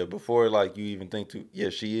ahead. Yeah. Before like you even think to, yeah,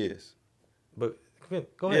 she is. But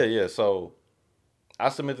go ahead. Yeah. So I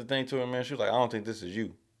submitted the thing to her, man. She was like, I don't think this is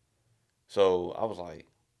you. So I was like,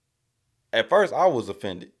 at first I was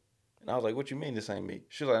offended. And I was like, what you mean this ain't me?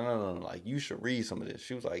 She was like, no. Like, you should read some of this.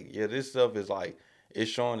 She was like, yeah, this stuff is like, it's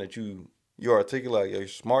showing that you're articulate, like, you're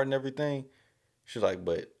smart and everything. She's like,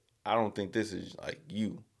 but I don't think this is like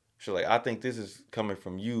you. She's like, I think this is coming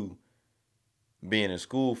from you being in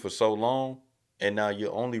school for so long. And now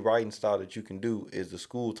your only writing style that you can do is the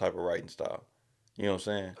school type of writing style. You know what I'm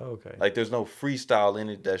saying? Okay. Like, there's no freestyle in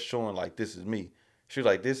it that's showing like, this is me. She was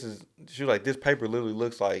like, this paper literally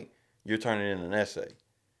looks like you're turning in an essay.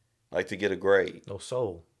 Like, to get a grade. No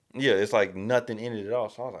soul. Yeah, it's like nothing in it at all.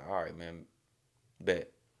 So I was like, all right, man, bet.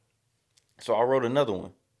 So I wrote another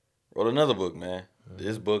one. Wrote another book, man. Mm-hmm.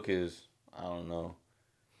 This book is, I don't know,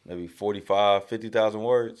 maybe 45, 50,000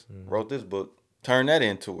 words. Mm-hmm. Wrote this book. Turned that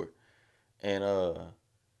into her. And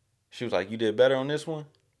she was like, you did better on this one?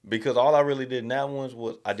 Because all I really did in that one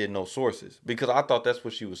was I did no sources. Because I thought that's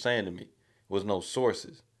what she was saying to me, was no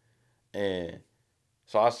sources. And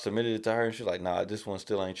so I submitted it to her, and she was like, nah, this one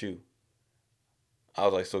still ain't you. I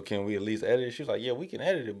was like, so can we at least edit it? She was like, yeah, we can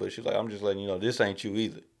edit it, but she was like, I'm just letting you know, this ain't you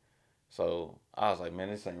either. So I was like, man,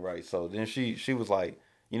 this ain't right. So then she was like,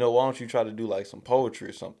 why don't you try to do like some poetry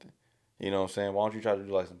or something? You know what I'm saying? Why don't you try to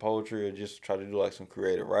do like some poetry or just try to do like some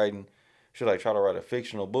creative writing? She was like, try to write a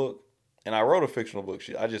fictional book. And I wrote a fictional book.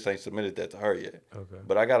 I just ain't submitted that to her yet. Okay.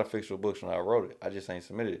 But I got a fictional book when I wrote it. I just ain't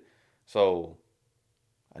submitted it. So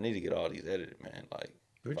I need to get all these edited, man. Like,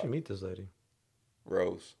 where'd you meet this lady?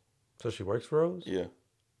 Rose. So she works for Rose? Yeah.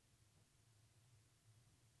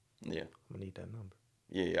 Yeah. I'm gonna need that number.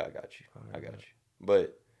 Yeah, I got you. Right, I got you.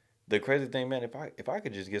 But the crazy thing, man, if I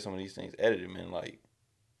could just get some of these things edited, man, like,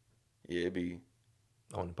 yeah, it'd be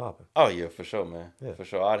on and popping. Oh yeah, for sure, man. Yeah. For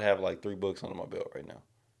sure. I'd have like 3 books under my belt right now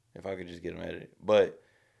if I could just get them edited. But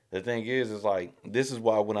the thing is like, this is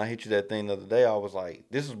why when I hit you that thing the other day, I was like,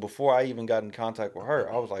 this is before I even got in contact with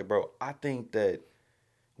her. I was like, bro, I think that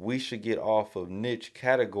we should get off of niche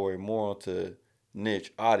category more onto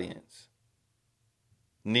niche audience.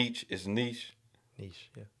 Niche is niche.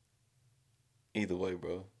 Niche, yeah. Either way,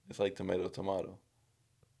 bro. It's like tomato.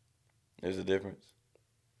 There's a difference.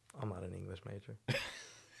 I'm not an English major.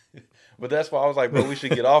 But that's why I was like, bro, we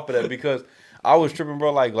should get off of that, because I was tripping,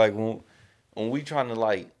 bro. Like when we trying to,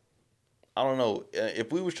 like, I don't know,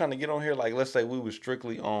 if we was trying to get on here, like, let's say we was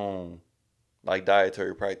strictly on like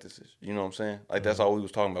dietary practices. You know what I'm saying? Like that's all we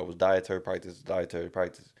was talking about was dietary practices.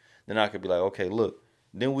 Then I could be like, okay, look,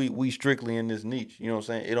 then we strictly in this niche. You know what I'm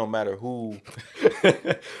saying? It don't matter who.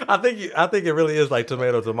 I think it really is like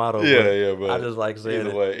tomato. Yeah, but I just like saying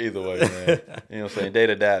either way, man. You know what I'm saying?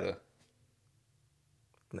 Data.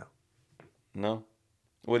 No. No?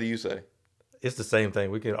 What do you say? It's the same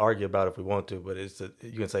thing. We can argue about it if we want to, but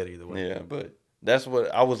you can say it either way. Yeah, but that's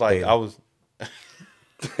what I was like. Data.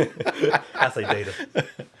 I say data.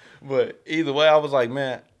 But either way, I was like,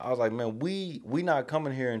 man, we not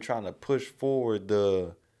coming here and trying to push forward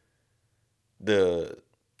the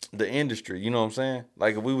industry. You know what I'm saying?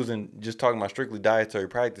 Like if we was just talking about strictly dietary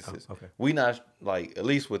practices, okay. We not like, at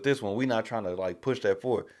least with this one, we not trying to like push that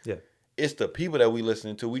forward. Yeah. It's the people that we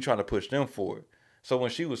listening to, we trying to push them forward. So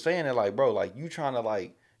when she was saying it, like, bro, like you trying to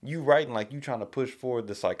like, you writing like you trying to push forward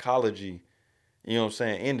the psychology, you know what I'm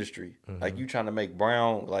saying, industry. Mm-hmm. Like you trying to make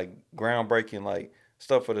groundbreaking like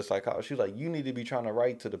stuff for the psychology. She was like, you need to be trying to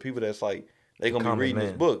write to the people that's like, they going to be reading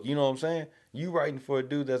this book. You know what I'm saying? You writing for a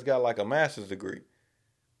dude that's got like a master's degree.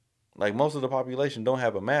 Like most of the population don't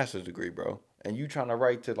have a master's degree, bro. And you trying to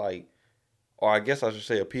write to like, or I guess I should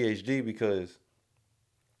say a PhD, because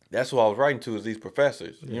that's who I was writing to is these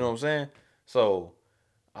professors. Yeah. You know what I'm saying? So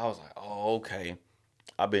I was like, oh, okay.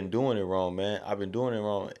 I've been doing it wrong, man. I've been doing it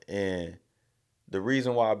wrong. And the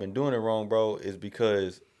reason why I've been doing it wrong, bro, is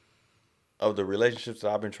because of the relationships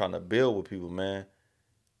that I've been trying to build with people, man.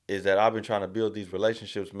 Is that I've been trying to build these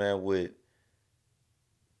relationships, man, with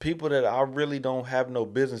people that I really don't have no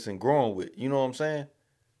business in growing with. You know what I'm saying?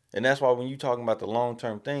 And that's why when you talking about the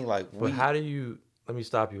long-term thing, like But how do you, let me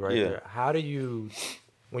stop you right there. How do you,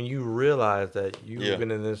 when you realize that you've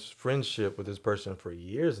been in this friendship with this person for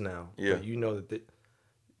years now, but you know that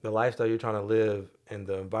the lifestyle you're trying to live and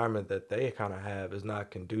the environment that they kind of have is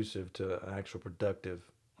not conducive to an actual productive,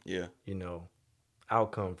 you know,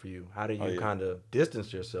 outcome for you. How do you kind of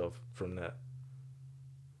distance yourself from that?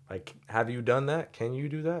 Like, have you done that? Can you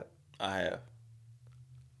do that? I have.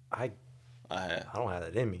 I don't have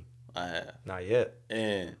that in me. I have. Not yet.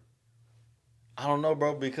 And I don't know,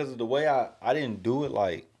 bro, because of the way I didn't do it,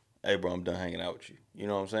 like, hey, bro, I'm done hanging out with you. You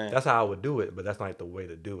know what I'm saying? That's how I would do it, but that's not the way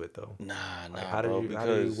to do it, though. Nah, how do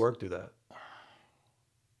you work through that?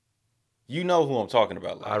 You know who I'm talking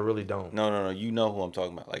about. Like, I really don't. No. You know who I'm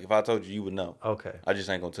talking about. Like, if I told you, you would know. Okay. I just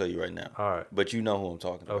ain't going to tell you right now. All right. But you know who I'm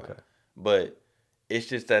talking about. Okay. But it's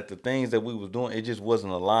just that the things that we was doing, it just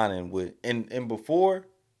wasn't aligning with. And before,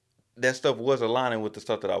 that stuff was aligning with the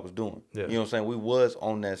stuff that I was doing. Yeah. You know what I'm saying? We was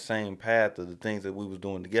on that same path of the things that we was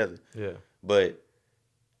doing together. Yeah. But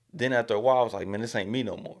then after a while, I was like, man, this ain't me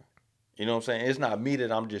no more. You know what I'm saying? It's not me that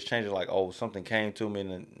I'm just changing, like, oh, something came to me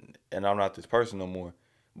and I'm not this person no more.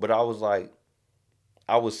 But I was like,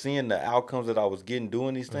 I was seeing the outcomes that I was getting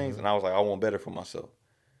doing these things, and I was like, I want better for myself.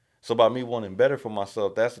 So by me wanting better for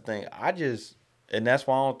myself, that's the thing. And that's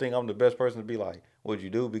why I don't think I'm the best person to be like, what'd you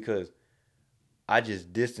do? Because I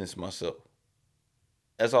just distanced myself.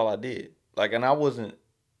 That's all I did. Like, and I wasn't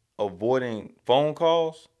avoiding phone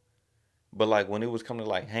calls, but like when it was coming to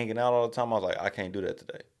like hanging out all the time, I was like, I can't do that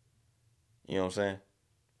today. You know what I'm saying?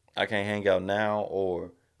 I can't hang out now,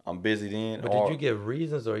 or I'm busy then. But did you give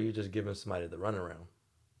reasons, or are you just giving somebody the runaround?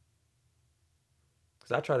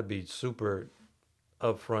 Because I try to be super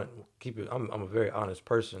upfront, I'm a very honest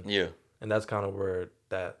person. Yeah. And that's kind of where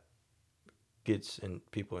that gets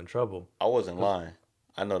people in trouble. I wasn't lying.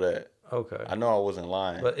 I know that. Okay. I know I wasn't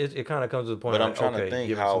lying. But it kind of comes to the point. But I'm trying to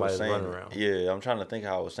think how I was saying it. Yeah, I'm trying to think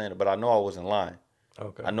how I was saying it. But I know I wasn't lying.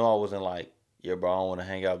 Okay. I know I wasn't like, yeah, bro, I don't want to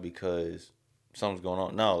hang out because something's going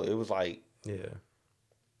on. No, it was like, yeah.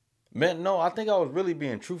 Man, no, I think I was really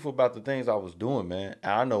being truthful about the things I was doing, man.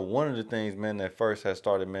 And I know one of the things, man, that first had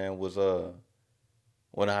started, man, was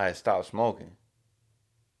when I had stopped smoking.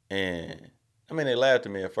 And, I mean, they laughed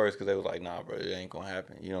at me at first because they was like, nah, bro, it ain't going to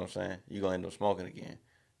happen. You know what I'm saying? You're going to end up smoking again.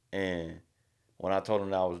 And when I told them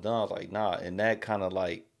that I was done, I was like, nah. And that kind of,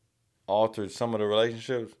 like, altered some of the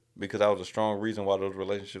relationships because that was a strong reason why those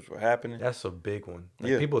relationships were happening. That's a big one.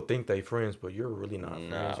 Like, people think they friends, but you're really not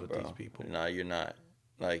friends with these people. Nah, you're not.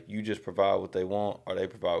 Like, you just provide what they want, or they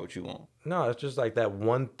provide what you want. No, it's just like that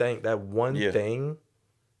one thing,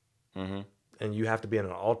 Mm-hmm. And you have to be in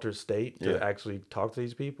an altered state to actually talk to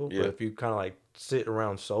these people. Yeah. But if you kind of like sit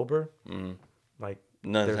around sober, like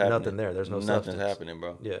there's nothing there. There's nothing's substance. Happening,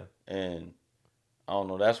 bro. Yeah. And I don't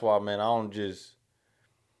know. That's why, man, I don't just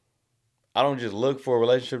look for a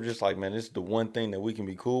relationship just like, man, this is the one thing that we can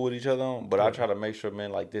be cool with each other on. But I try to make sure,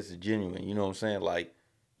 man, like this is genuine. You know what I'm saying? Like,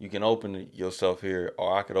 you can open yourself here,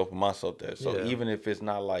 or I could open myself there. So even if it's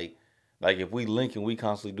not like if we link and we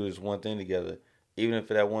constantly do this one thing together, even if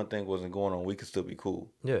that one thing wasn't going on, we could still be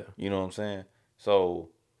cool. Yeah. You know what I'm saying? So,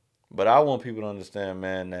 but I want people to understand,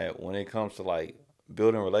 man, that when it comes to like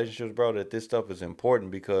building relationships, bro, that this stuff is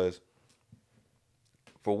important because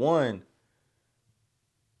for one,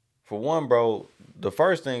 bro, the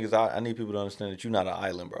first thing is I need people to understand that you're not an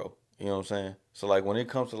island, bro. You know what I'm saying? So like when it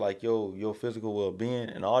comes to like your physical well being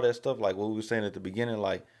and all that stuff, like what we were saying at the beginning,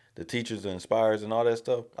 like the teachers, the inspires, and all that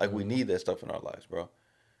stuff, like we need that stuff in our lives, bro.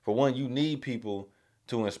 For one, you need people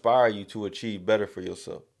to inspire you to achieve better for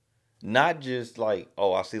yourself. Not just like,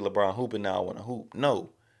 oh, I see LeBron hooping now, I want to hoop. No,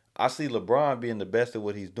 I see LeBron being the best at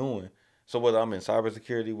what he's doing. So whether I'm in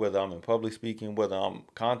cybersecurity, whether I'm in public speaking, whether I'm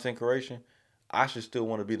content creation, I should still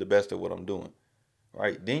want to be the best at what I'm doing,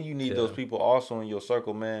 right? Then you need those people also in your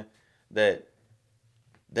circle, man, that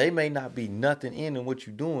they may not be nothing in what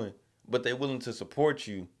you're doing, but they're willing to support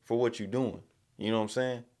you for what you're doing. You know what I'm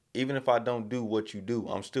saying? Even if I don't do what you do,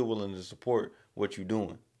 I'm still willing to support what you're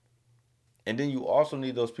doing. And then you also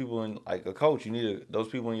need those people in, like a coach. You need those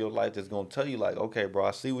people in your life that's going to tell you, like, okay, bro,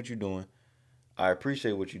 I see what you're doing. I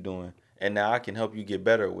appreciate what you're doing. And now I can help you get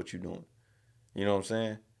better at what you're doing. You know what I'm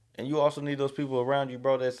saying? And you also need those people around you,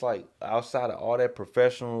 bro, that's like outside of all that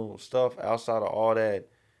professional stuff, outside of all that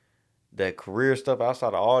career stuff, outside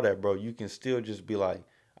of all that, bro, you can still just be like,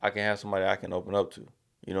 I can have somebody I can open up to.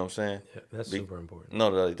 You know what I'm saying? Yeah, that's super important.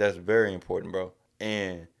 No, that's very important, bro.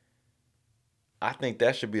 And I think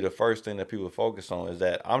that should be the first thing that people focus on is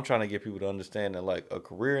that I'm trying to get people to understand that like a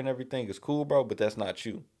career and everything is cool, bro, but that's not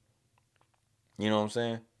you. You know what I'm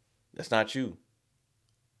saying? That's not you.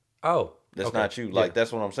 Oh. That's not you. Like,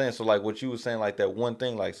 that's what I'm saying. So like what you were saying, like that one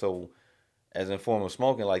thing, like so as in form of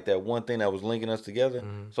smoking, like that one thing that was linking us together.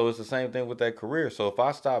 Mm-hmm. So it's the same thing with that career. So if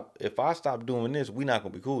I stop doing this, we not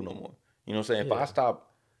gonna be cool no more. You know what I'm saying? If I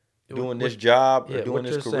stop doing this job or doing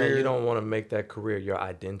this career, saying, you don't want to make that career your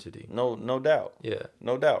identity. No doubt. Yeah.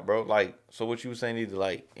 No doubt, bro. Like, so what you were saying, either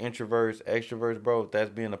like introverts, extroverts, bro, if that's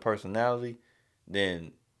being a personality,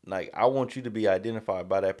 then like I want you to be identified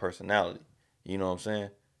by that personality. You know what I'm saying?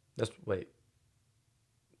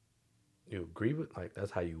 You agree with like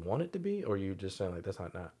that's how you want it to be, or you just saying like that's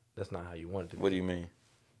not how you want it to be? What do you mean?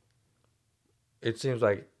 It seems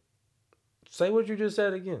like, say what you just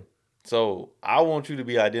said again. So I want you to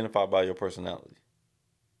be identified by your personality.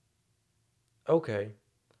 Okay.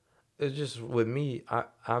 It's just with me,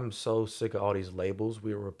 I'm so sick of all these labels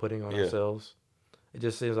we were putting on ourselves. It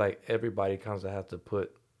just seems like everybody kind of has to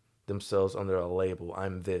put themselves under a label.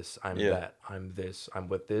 I'm this, I'm that, I'm this, I'm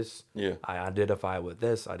with this. Yeah. I identify with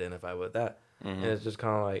this, identify with that. Mm-hmm. And it's just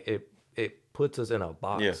kind of like it puts us in a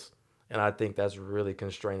box. Yeah. And I think that's really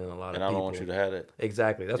constraining a lot of people. And I don't want you to have that.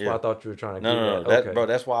 Exactly. That's why I thought you were trying to No. Bro,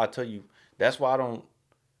 that's why I tell you. That's why I don't.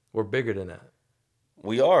 We're bigger than that.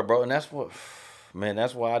 We are, bro. And that's what, man,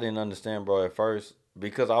 that's why I didn't understand, bro, at first.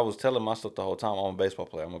 Because I was telling myself the whole time, I'm a baseball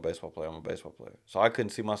player. I'm a baseball player. I'm a baseball player. So I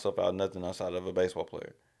couldn't see myself out nothing outside of a baseball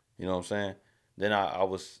player. You know what I'm saying? Then I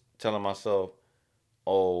was telling myself,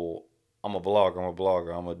 oh, I'm a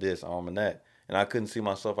vlogger, I'm a this, I'm a that. And I couldn't see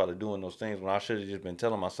myself out of doing those things when I should have just been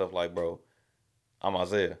telling myself, like, bro, I'm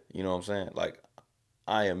Isaiah. You know what I'm saying? Like,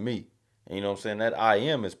 I am me. And you know what I'm saying? That I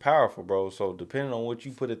am is powerful, bro. So depending on what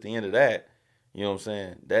you put at the end of that, you know what I'm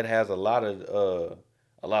saying? That has a lot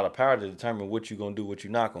of power to determine what you're gonna do, what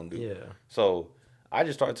you're not gonna do. Yeah. So I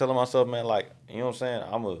just started telling myself, man, like, you know what I'm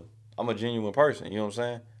saying? I'm a genuine person. You know what I'm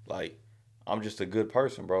saying? Like, I'm just a good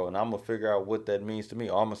person, bro. And I'm gonna figure out what that means to me.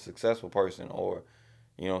 Or I'm a successful person, or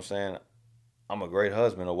you know what I'm saying? I'm a great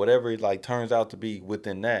husband, or whatever it like turns out to be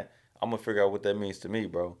within that. I'm gonna figure out what that means to me,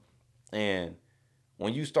 bro. And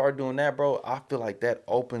when you start doing that, bro, I feel like that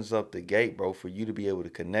opens up the gate, bro, for you to be able to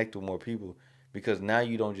connect with more people. Because now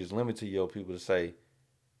you don't just limit to your people to say,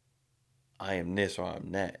 I am this or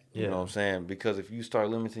I'm that. You know what I'm saying? Because if you start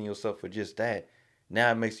limiting yourself for just that, now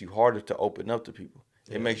it makes you harder to open up to people.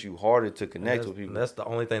 Yeah. It makes you harder to connect with people. That's the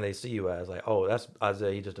only thing they see you as. Like, oh, that's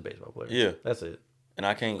Isaiah. He's just a baseball player. Yeah. That's it. And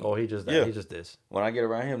I can't. Oh, he just that. Yeah. He just this. When I get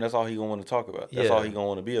around him, that's all he gonna want to talk about. That's all he gonna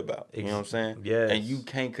want to be about. You know what I'm saying? Yeah. And you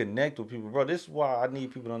can't connect with people, bro. This is why I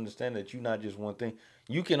need people to understand that you're not just one thing.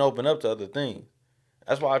 You can open up to other things.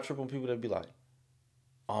 That's why I trip on people that be like,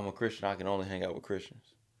 oh, I'm a Christian. I can only hang out with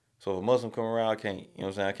Christians. So if a Muslim come around, I can't. You know what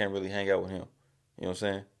I'm saying? I can't really hang out with him. You know what I'm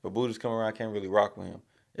saying? If a Buddhist come around, I can't really rock with him.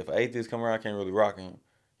 If an atheist come around, I can't really rock with him.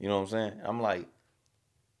 You know what I'm saying? I'm like,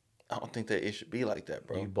 I don't think that it should be like that,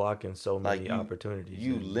 bro. You blocking so many opportunities.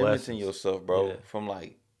 You limiting yourself, bro, from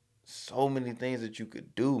like so many things that you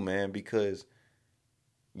could do, man, because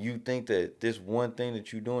you think that this one thing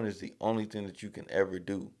that you're doing is the only thing that you can ever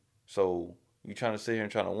do. So you trying to sit here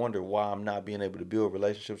and trying to wonder why I'm not being able to build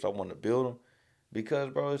relationships I want to build them.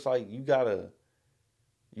 Because, bro, it's like you gotta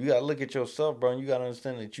You gotta look at yourself, bro, and you gotta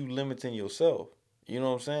understand that you limiting yourself. You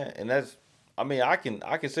know what I'm saying? And that's, I mean, I can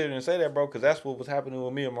sit here and say that, bro, because that's what was happening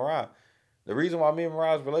with me and Mariah. The reason why me and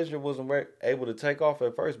Mariah's relationship wasn't able to take off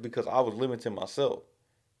at first because I was limiting myself,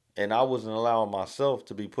 and I wasn't allowing myself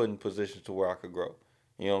to be put in positions to where I could grow.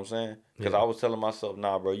 You know what I'm saying? Because I was telling myself,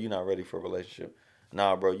 nah, bro, you're not ready for a relationship.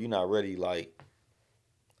 Nah, bro, you're not ready. Like,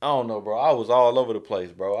 I don't know, bro. I was all over the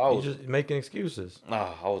place, bro. I was just making excuses.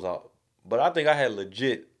 Nah, I was out. But I think I had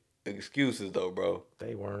legit excuses, though, bro.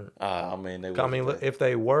 They weren't. I mean, they. I mean, if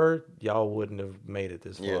they were, y'all wouldn't have made it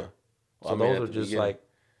this far. Yeah. So those are just like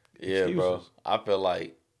excuses. Bro. I feel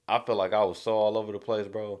like I was so all over the place,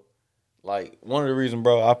 bro. Like, one of the reasons,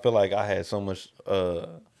 bro, I feel like I had so much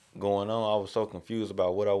going on. I was so confused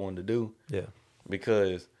about what I wanted to do. Yeah.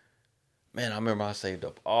 Because, man, I remember I saved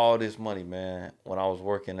up all this money, man, when I was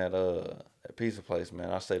working at a pizza place,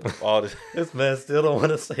 man. I saved up all this. This man still don't want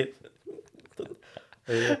to say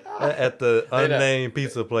that. At the unnamed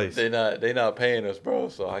pizza place. They not paying us, bro.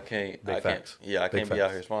 So I can't. Facts. Yeah, I can't be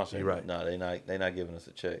out here sponsoring. You're right. No, they not giving us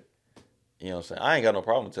a check. You know what I'm saying? I ain't got no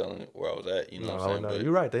problem telling where I was at. You know what I'm saying? No,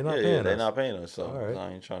 you're right. They not paying us. They not paying us. So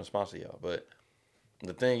I ain't trying to sponsor y'all. But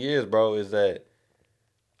the thing is, bro, is that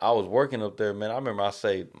I was working up there, man. I remember I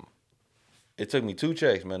saved. It took me 2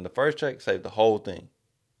 checks, man. The first check saved the whole thing,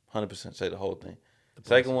 100% saved the whole thing. The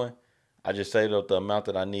second one, I just saved up the amount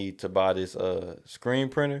that I need to buy this screen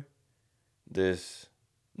printer.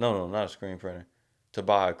 No, not a screen printer. To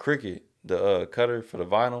buy a Cricut, the cutter for the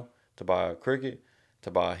vinyl. To buy a Cricut. To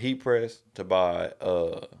buy a heat press. To buy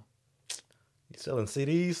You selling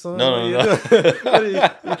CDs, son? No. You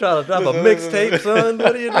trying to drop a mixtape, son?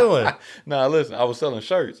 What are you doing? Nah, listen, I was selling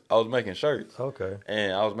shirts. I was making shirts. Okay.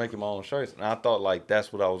 And I was making my own shirts. And I thought, like,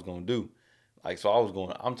 that's what I was going to do. Like, so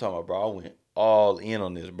I'm talking about, bro, I went all in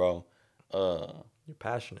on this, bro. You're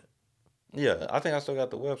passionate. Yeah, I think I still got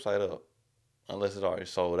the website up. Unless it's already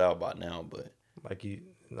sold out by now, but. Like, you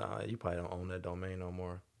probably don't own that domain no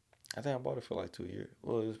more. I think I bought it for like 2 years.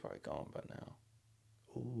 Well, it's probably gone by now.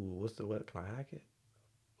 Ooh, what's the web? Can I hack it?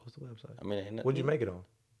 What's the website? I mean, what'd you make it on?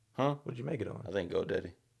 Huh? What'd you make it on? I think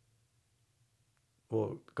GoDaddy.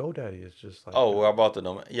 Well, GoDaddy is just like. Oh, well, I bought the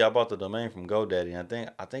domain. Yeah, I bought the domain from GoDaddy.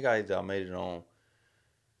 I think I made it on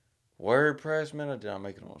WordPress, man, or did I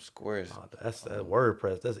make it on Squarespace? Oh, that's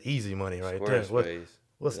WordPress. That's easy money right there.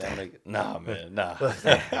 What's that? Nah, man, nah.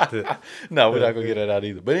 No, we're not gonna get that out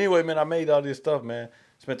either. But anyway, man, I made all this stuff, man.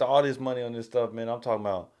 Spent all this money on this stuff, man. I'm talking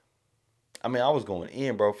about. I mean, I was going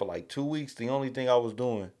in, bro, for like 2 weeks. The only thing I was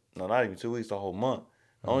doing, no, not even 2 weeks, the whole month.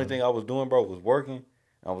 The only thing I was doing, bro, was working.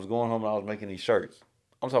 I was going home and I was making these shirts.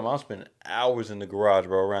 I'm talking about I'm spending hours in the garage,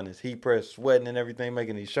 bro, around this heat press, sweating and everything,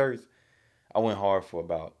 making these shirts. I went hard for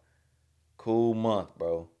about a cool month,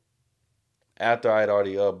 bro. After I had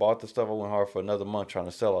already bought the stuff, I went hard for another month trying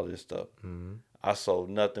to sell all this stuff. Mm-hmm. I sold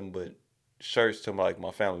nothing but shirts to my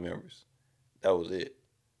family members. That was it.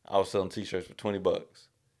 I was selling T-shirts for $20.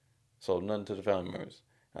 Sold nothing to the family members.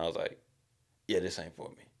 And I was like, yeah, this ain't for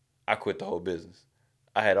me. I quit the whole business.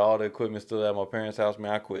 I had all the equipment still at my parents' house,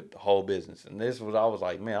 man. I quit the whole business. And this was, I was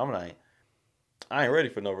like, man, I ain't ready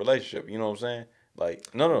for no relationship. You know what I'm saying? Like,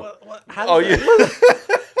 no. What? Yeah.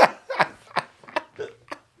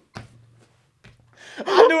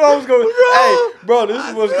 I knew I was going to, hey, bro, this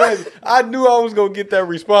is what's crazy. I knew I was going to get that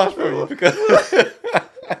response from you because.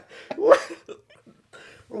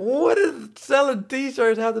 What does selling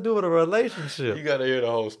T-shirts have to do with a relationship? You got to hear the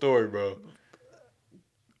whole story, bro.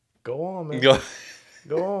 Go on, man.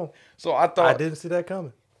 Go on. So I thought. I didn't see that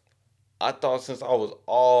coming. I thought since I was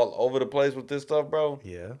all over the place with this stuff, bro.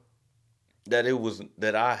 Yeah. That I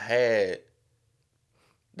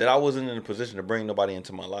wasn't in a position to bring nobody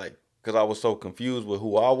into my life. Because I was so confused with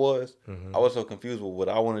who I was. Mm-hmm. I was so confused with what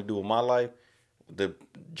I want to do with my life. The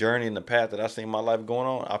journey and the path that I seen my life going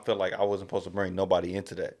on, I felt like I wasn't supposed to bring nobody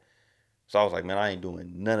into that. So I was like, man, I ain't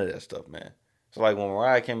doing none of that stuff, man. So like when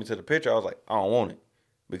Mariah came into the picture, I was like, I don't want it.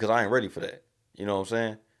 Because I ain't ready for that. You know what I'm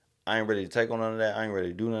saying? I ain't ready to take on none of that. I ain't ready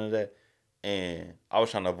to do none of that. And I was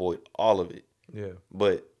trying to avoid all of it. Yeah.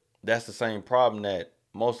 But that's the same problem that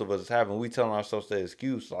most of us is having. We telling ourselves that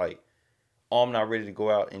excuse, like, oh, I'm not ready to go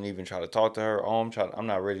out and even try to talk to her. Oh, I'm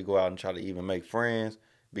not ready to go out and try to even make friends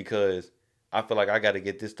because I feel like I got to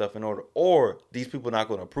get this stuff in order. Or these people are not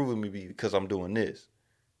going to approve of me because I'm doing this.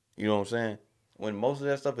 You know what I'm saying? When most of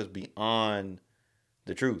that stuff is beyond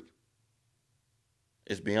the truth.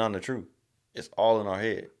 It's beyond the truth. It's all in our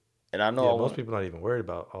head. And I know most people not even worried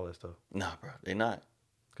about all that stuff. Nah, bro. They not.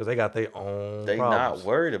 Because they got their own They problems. not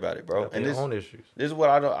worried about it, bro. And their own issues. This is what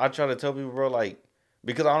I try to tell people, bro. Like,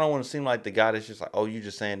 because I don't want to seem like the guy that's just like, oh, you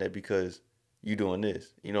just saying that because you doing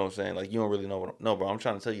this. You know what I'm saying? Like, you don't really know no, bro, I'm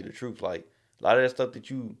trying to tell you the truth. Like, a lot of that stuff that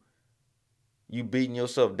you beating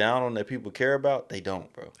yourself down on that people care about, they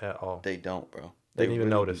don't, bro. At all. They don't, bro. They didn't even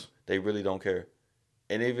notice. They really don't care.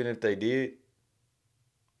 And even if they did,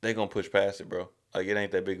 they gonna push past it, bro. Like, it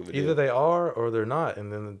ain't that big of a deal. Either they are or they're not,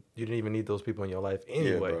 and then you didn't even need those people in your life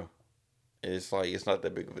anyway. Yeah, bro. It's like, it's not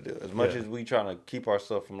that big of a deal. As much as we trying to keep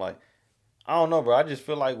ourselves from, like, I don't know, bro. I just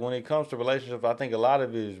feel like when it comes to relationships, I think a lot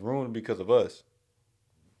of it is ruined because of us.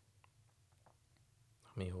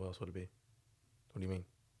 I mean, who else would it be? What do you mean?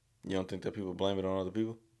 You don't think that people blame it on other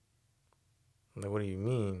people? Like, what do you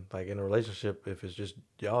mean? Like, in a relationship, if it's just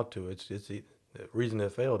y'all two, it's the reason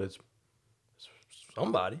it failed. It's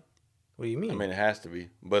somebody. What do you mean? I mean, it has to be.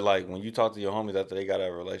 But, like, when you talk to your homies after they got out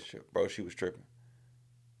of a relationship, bro, she was tripping.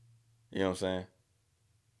 You know what I'm saying?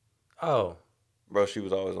 Oh. Bro, she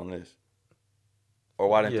was always on this. Or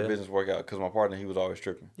why didn't the business work out? Because my partner, he was always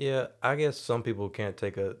tripping. Yeah, I guess some people can't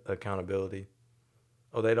take accountability.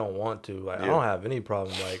 Oh, they don't want to. Like, I don't have any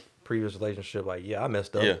problem. Like, previous relationship, like, I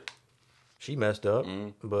messed up. Yeah. She messed up.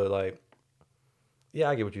 Mm-hmm. But, like,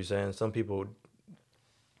 I get what you're saying. Some people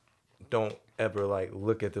don't ever, like,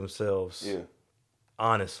 look at themselves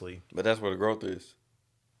honestly. But that's where the growth is.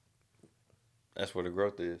 That's where the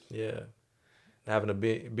growth is. Yeah. Having to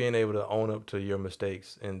being able to own up to your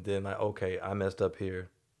mistakes and then, like, okay, I messed up here.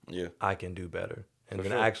 Yeah. I can do better. And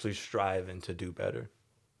then actually striving to do better.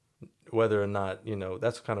 Whether or not,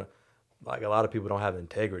 that's kind of like a lot of people don't have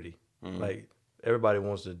integrity. Mm-hmm. Like, everybody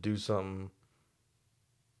wants to do something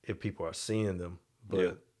if people are seeing them,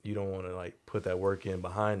 but you don't want to, like, put that work in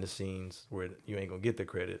behind the scenes where you ain't gonna get the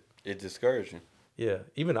credit. It's discouraging. Yeah,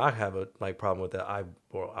 even I have a problem with that. I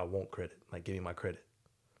want credit, like, give me my credit.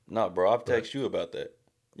 No, bro, I've texted you about that.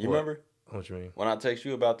 You remember? What you mean? When I text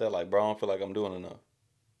you about that, like, bro, I don't feel like I'm doing enough.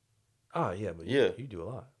 Oh yeah, but you do a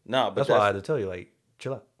lot. Nah, but that's why I had to tell you, like,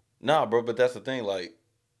 chill out. Nah, bro, but that's the thing. Like,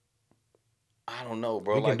 I don't know,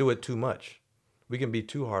 bro. We can do it too much. We can be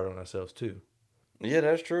too hard on ourselves too. Yeah,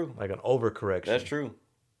 that's true. Like an overcorrection. That's true.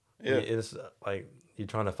 Yeah, it's like you're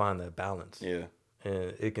trying to find that balance. Yeah,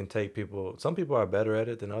 and it can take people. Some people are better at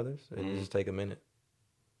it than others. It just take a minute.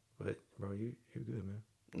 But bro, you're good, man.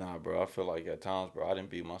 Nah, bro, I feel like at times, bro, I didn't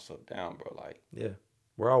beat myself down, bro. Like,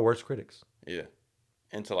 we're our worst critics. Yeah,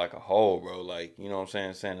 into like a hole, bro. Like, you know what I'm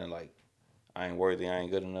saying? Saying that, like, I ain't worthy, I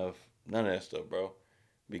ain't good enough. None of that stuff, bro.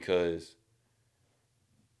 Because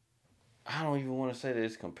I don't even want to say that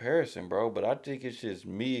it's comparison, bro. But I think it's just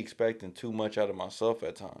me expecting too much out of myself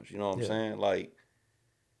at times. You know what I'm saying? Like,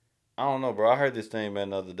 I don't know, bro. I heard this thing,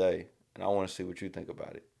 man, the other day. And I want to see what you think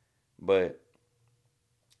about it. But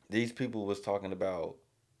these people was talking about,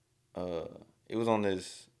 it was on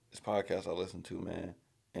this podcast I listened to, man.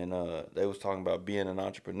 And they was talking about being an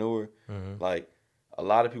entrepreneur. Mm-hmm. Like, a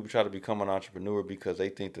lot of people try to become an entrepreneur because they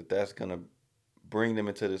think that that's going to bring them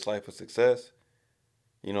into this life of success.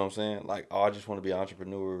 You know what I'm saying? Like, oh, I just want to be an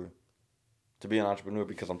entrepreneur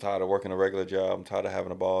because I'm tired of working a regular job. I'm tired of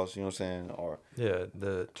having a boss, you know what I'm saying? Or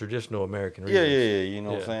the traditional American reasons. Yeah, you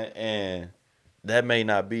know what I'm saying? And that may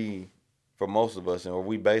not be for most of us. And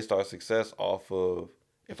we based our success off of,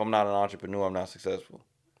 if I'm not an entrepreneur, I'm not successful.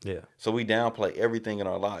 Yeah. So we downplay everything in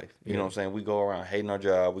our life. You know what I'm saying? We go around hating our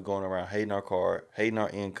job. We going around hating our car, hating our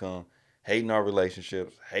income, hating our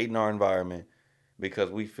relationships, hating our environment, because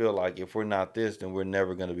we feel like if we're not this, then we're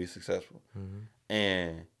never going to be successful. Mm-hmm.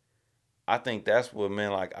 And I think that's what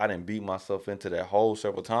meant, like, I didn't beat myself into that hole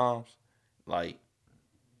several times, like,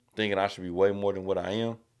 thinking I should be way more than what I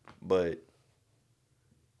am. But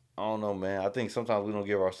I don't know, man. I think sometimes we don't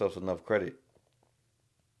give ourselves enough credit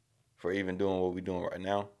for even doing what we're doing right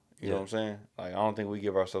now. You know what I'm saying? Like, I don't think we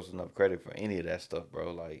give ourselves enough credit for any of that stuff,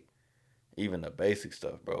 bro. Like, even the basic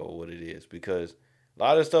stuff, bro, what it is. Because a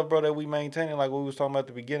lot of stuff, bro, that we maintaining, like what we was talking about at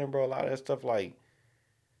the beginning, bro, a lot of that stuff, like,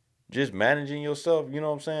 just managing yourself, you know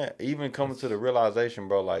what I'm saying? Even coming to the realization,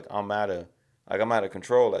 bro, like, I'm out of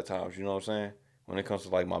control at times, you know what I'm saying? When it comes to,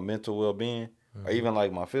 like, my mental well-being, or even,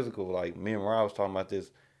 like, my physical, like, me and Mariah was talking about this,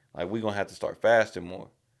 like, we going to have to start fasting more.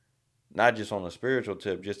 Not just on a spiritual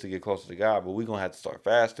tip, just to get closer to God, but we're going to have to start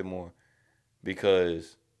fasting more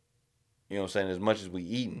because, you know what I'm saying, as much as we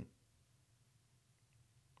eating.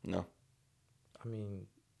 No. I mean,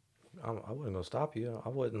 I wasn't going to stop you. I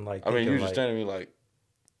wasn't like, I mean, you just standing me like,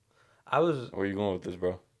 I was. Where you going with this,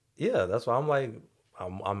 bro? Yeah, that's why I'm like,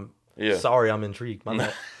 I'm sorry, I'm intrigued. My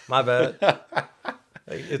bad. My bad.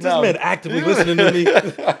 Like, is this man actively listening to me?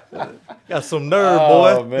 Got some nerve,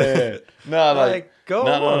 boy. Oh, man. No,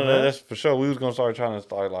 that's for sure. We was going to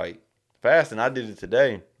start like, fasting. I did it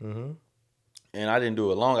today. Mm-hmm. And I didn't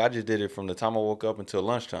do it long. I just did it from the time I woke up until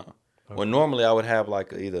lunchtime. Okay. Well, normally I would have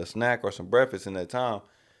like either a snack or some breakfast in that time,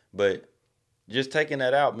 but just taking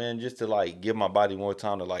that out, man, just to like give my body more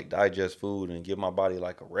time to like digest food and give my body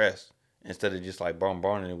like a rest instead of just like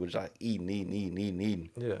bombarding it with like eating.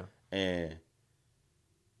 Yeah. And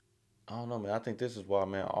I don't know, man. I think this is why,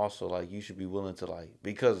 man, also like you should be willing to like,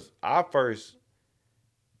 because I first,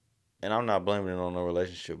 and I'm not blaming it on no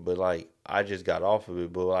relationship, but like I just got off of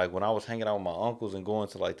it. But like when I was hanging out with my uncles and going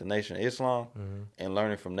to like the Nation of Islam and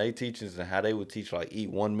learning from their teachings and how they would teach like eat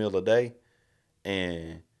one meal a day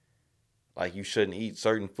and like you shouldn't eat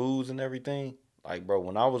certain foods and everything. Like, bro,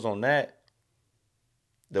 when I was on that,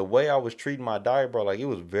 the way I was treating my diet, bro, like it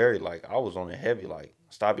was very like I was on it heavy. Like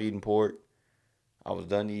stop eating pork. I was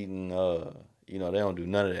done eating. They don't do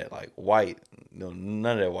none of that like white, none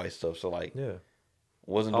of that white stuff. So like, yeah.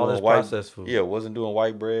 Wasn't all doing this white processed food. Yeah, wasn't doing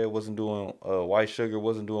white bread, wasn't doing white sugar,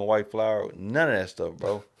 wasn't doing white flour, none of that stuff,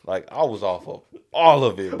 bro. Like I was off of all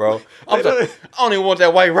of it, bro. I don't even want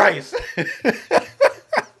that white rice. Bro,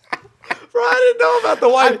 I didn't know about the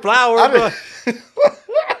white flour, bro.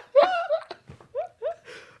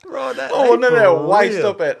 Bro, that I don't want none of that white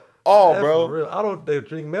stuff at all, that's bro. Real. I don't. They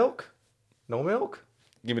drink milk. No milk.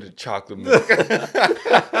 Give me the chocolate milk.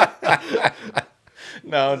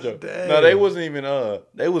 No, I'm joking. Dang. No, they wasn't even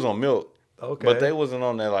they was on milk. Okay. But they wasn't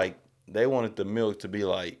on that like they wanted the milk to be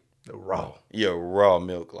like raw. Yeah, raw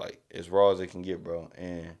milk, like as raw as it can get, bro.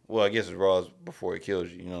 And well, I guess as raw as before it kills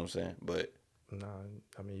you, you know what I'm saying? But nah,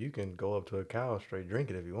 I mean you can go up to a cow and straight drink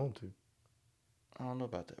it if you want to. I don't know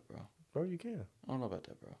about that, bro. Bro, you can. I don't know about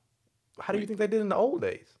that, bro. How do you think they did in the old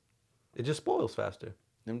days? It just spoils faster.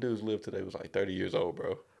 Them dudes lived till they was like 30 years old,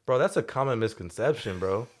 bro. Bro, that's a common misconception,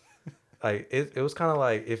 bro. Like it was kind of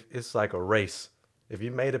like if it's like a race. If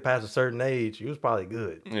you made it past a certain age, you was probably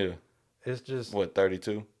good. Yeah. It's just what,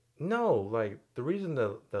 32? No, like the reason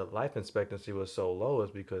the life expectancy was so low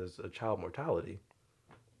is because of child mortality.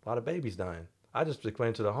 A lot of babies dying. I just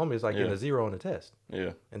explained to the homies like getting a 0 on the test.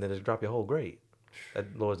 Yeah. And then just drop your whole grade.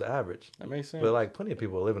 That lowers the average. That makes sense. But like plenty of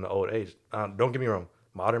people are living to old age. Don't get me wrong.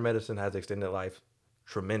 Modern medicine has extended life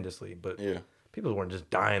tremendously, but people weren't just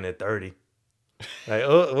dying at 30. Like,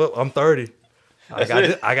 well, I'm 30. I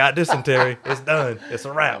got dysentery. It's done. It's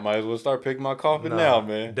a wrap. I might as well start picking my coffin now,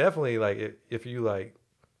 man. Definitely, like if you like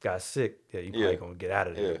got sick, you probably gonna get out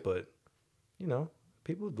of there. Yeah. But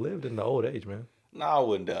people lived in the old age, man. Nah, I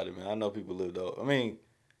wouldn't doubt it, man. I know people lived old. I mean,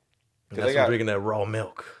 because they got drinking that raw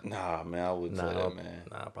milk. Nah, man, I wouldn't say that, man.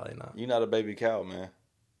 Nah, probably not. You're not a baby cow, man.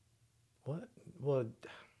 What? Well,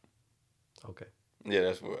 okay. Yeah,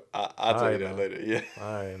 that's what I'll tell you that later. Yeah.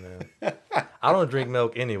 All right, man. I don't drink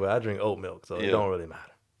milk anyway. I drink oat milk, so it don't really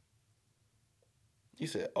matter. You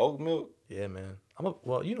said oat milk? Yeah, man. I'm a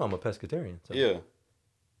pescatarian. So. Yeah.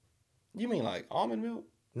 You mean like almond milk?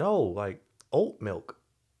 No, like oat milk,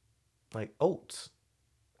 like oats.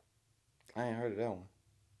 I ain't heard of that one.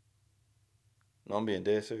 No, I'm being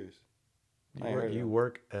dead serious. You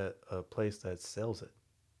work at a place that sells it.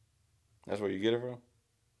 That's where you get it from?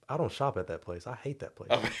 I don't shop at that place. I hate that place.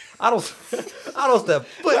 I don't step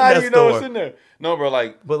foot in How that do you store. know what's in there? No,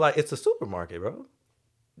 bro, But it's a supermarket, bro.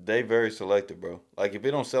 They very selective, bro. Like if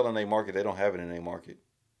it don't sell in their market, they don't have it in their market.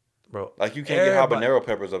 Bro. Like you can't get habanero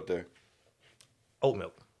peppers up there. Oat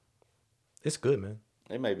milk. It's good, man.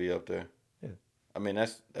 They may be up there. Yeah. I mean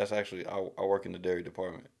that's actually I work in the dairy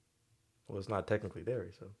department. Well, it's not technically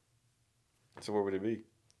dairy, so. So where would it be?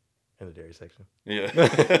 In the dairy section. Yeah.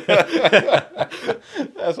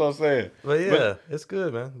 That's what I'm saying. But it's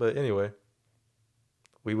good, man. But anyway,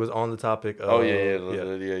 we was on the topic of...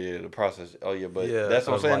 the process. Oh, yeah, but that's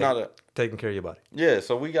what I'm saying. Taking care of your body. Yeah,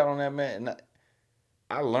 so we got on that, man. And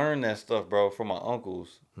I learned that stuff, bro, from my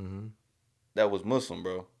uncles that was Muslim,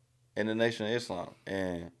 bro, in the Nation of Islam.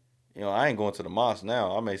 And, I ain't going to the mosque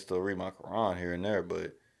now. I may still read my Quran here and there,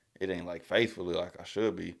 but it ain't like faithfully like I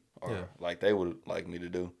should be or like they would like me to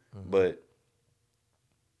do. But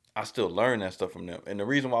I still learn that stuff from them. And the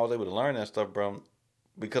reason why I was able to learn that stuff, bro,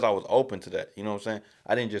 because I was open to that. You know what I'm saying?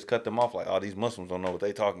 I didn't just cut them off like, oh, these Muslims don't know what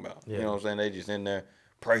they talking about. Yeah. You know what I'm saying? They just in there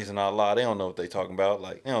praising Allah. They don't know what they talking about.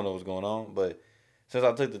 Like, they don't know what's going on. But since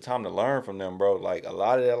I took the time to learn from them, bro, like a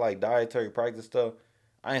lot of that like dietary practice stuff,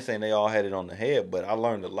 I ain't saying they all had it on the head, but I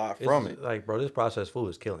learned a lot from it. Like, bro, this processed food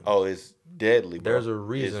is killing. Oh, it's deadly, bro. There's a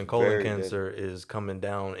reason colon cancer is coming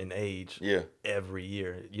down in age. Yeah. Every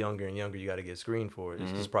year, younger and younger, you got to get screened for it.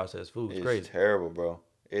 It's just processed food. It's crazy. It's terrible, bro.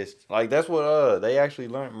 It's like that's what they actually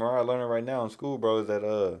learned. Mariah learning right now in school, bro, is that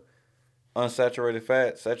unsaturated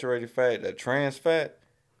fat, saturated fat, that trans fat.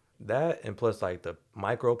 That and plus like the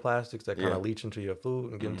microplastics that kind of leach into your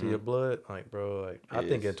food and get into your blood. Like, bro, I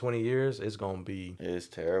think in 20 years it's gonna be. It's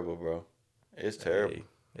terrible, bro. It's terrible.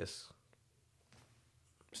 It's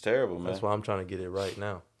terrible, man. That's why I'm trying to get it right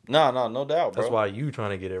now. No doubt, bro. That's why you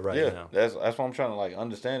trying to get it right now. That's why I'm trying to like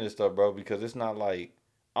understand this stuff, bro, because it's not like,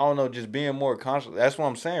 I don't know, just being more conscious. That's what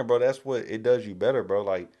I'm saying, bro. That's what it does you better, bro.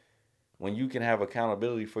 Like, when you can have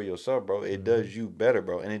accountability for yourself, bro, it does you better,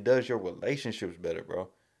 bro. And it does your relationships better, bro.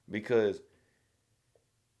 Because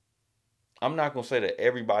I'm not going to say that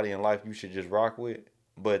everybody in life you should just rock with,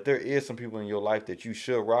 but there is some people in your life that you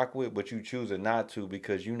should rock with, but you choosing not to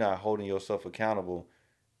because you're not holding yourself accountable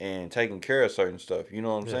and taking care of certain stuff. You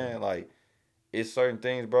know what I'm saying? Like, it's certain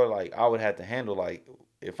things, bro, like, I would have to handle. Like,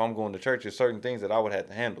 if I'm going to church, there's certain things that I would have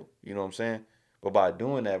to handle. You know what I'm saying? But by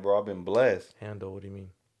doing that, bro, I've been blessed. Handle? What do you mean?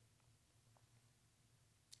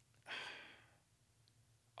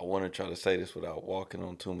 I want to try to say this without walking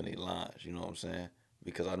on too many lines. You know what I'm saying?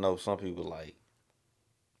 Because I know some people, like,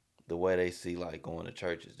 the way they see, like, going to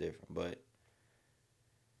church is different. But,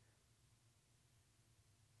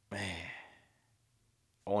 man,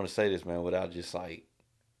 I want to say this, man, without just, like,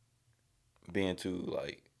 being too,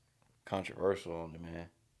 like, controversial on it, man.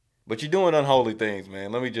 But you're doing unholy things,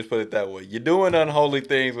 man. Let me just put it that way. You're doing unholy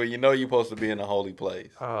things when you know you're supposed to be in a holy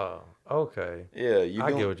place. Oh, okay. Yeah,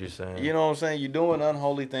 I get what you're saying. You know what I'm saying? You're doing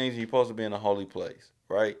unholy things and you're supposed to be in a holy place,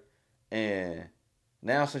 right? And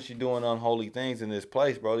now since you're doing unholy things in this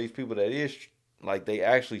place, bro, these people that is, like, they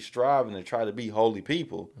actually striving to try to be holy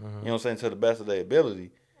people, you know what I'm saying, to the best of their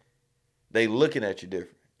ability, they looking at you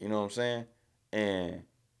different. You know what I'm saying? And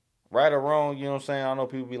right or wrong, you know what I'm saying? I know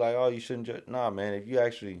people be like, oh, you shouldn't judge. Nah, man, if you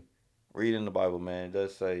actually read in the Bible, man, it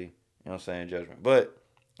does say, you know what I'm saying, judgment. But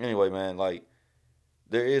anyway, man, like,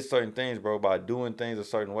 there is certain things, bro, by doing things a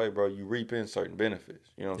certain way, bro, you reap in certain benefits.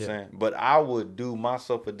 You know what I'm saying? But I would do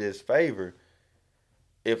myself a disfavor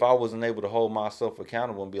if I wasn't able to hold myself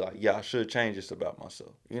accountable and be like, yeah, I should change this about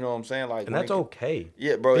myself. You know what I'm saying? Like, and that's okay.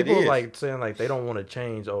 Yeah, bro, people it is. Like saying, like, they don't want to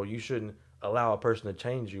change. Oh, you shouldn't allow a person to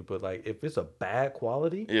change you. But, like, if it's a bad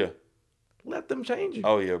quality, let them change you.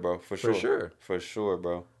 Oh, yeah, bro, for sure. For sure,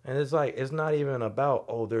 bro. And it's like, it's not even about,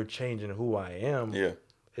 oh, they're changing who I am. Yeah.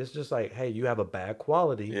 It's just like, hey, you have a bad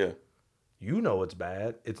quality. Yeah. You know it's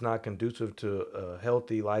bad. It's not conducive to a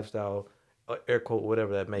healthy lifestyle, air quote,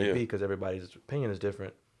 whatever that may be, because everybody's opinion is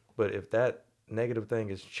different. But if that negative thing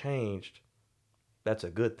is changed, that's a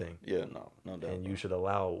good thing. Yeah, no doubt. And you should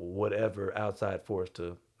allow whatever outside force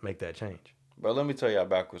to make that change. Bro, let me tell you how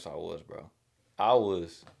backwards I was, bro. I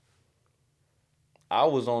was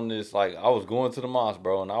on this, like, I was going to the mosque,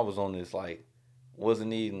 bro, and I was on this, like,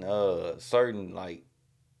 wasn't eating certain, like,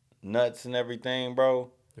 nuts and everything,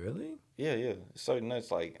 bro. Really? Yeah. Certain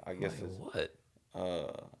nuts, like, I guess like it's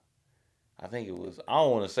what? I think it was, I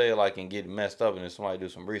don't want to say it like and get messed up and then somebody do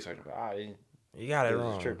some research, but you got it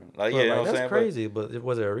wrong. Tripping. Like, you know what I'm saying? That's crazy, but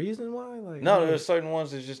was there a reason why? Like, no, there's certain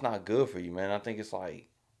ones that's just not good for you, man. I think it's like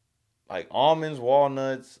almonds,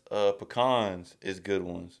 walnuts, pecans is good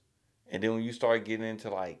ones. And then when you start getting into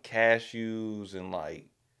like cashews and like,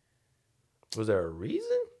 was there a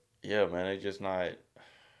reason? Yeah, man, it's just not.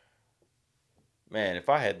 Man, if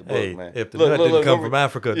I had the book, man. If the nut didn't come from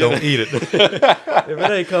Africa, don't eat it. If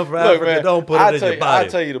it ain't come from Africa, man, don't put it in your body.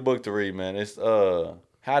 I'll tell you the book to read, man. It's How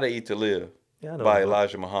to Eat to Live by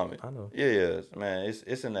Elijah Muhammad. I know. Yeah, man.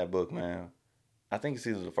 It's in that book, man. I think it's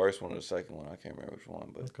either the first one or the second one. I can't remember which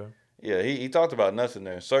one, but okay. Yeah, he talked about nuts in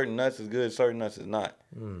there. Certain nuts is good, certain nuts is not.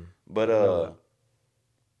 But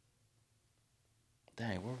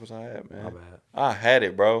dang, where was I at, man? My bad. I had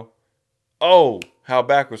it, bro. Oh, how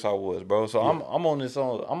backwards I was, bro. So I'm on this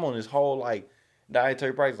whole like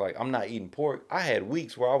dietary practice. Like, I'm not eating pork. I had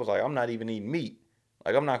weeks where I was like, I'm not even eating meat.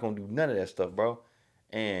 Like, I'm not gonna do none of that stuff, bro.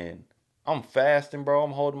 And I'm fasting, bro.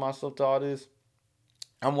 I'm holding myself to all this.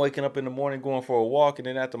 I'm waking up in the morning going for a walk, and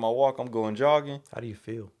then after my walk, I'm going jogging. How do you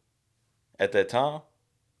feel? At that time?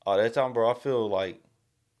 Oh, that time, bro, I feel like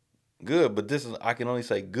good, but I can only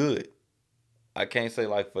say good. I can't say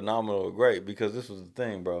like phenomenal or great, because this was the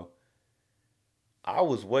thing, bro.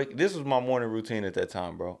 This was my morning routine at that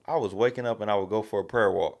time, bro. I was waking up and I would go for a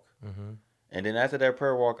prayer walk. Mm-hmm. And then after that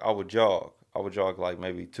prayer walk, I would jog. I would jog like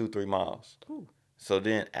maybe 2-3 miles. Ooh. So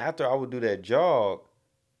then after I would do that jog,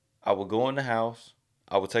 I would go in the house.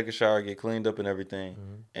 I would take a shower, get cleaned up and everything.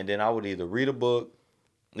 Mm-hmm. And then I would either read a book.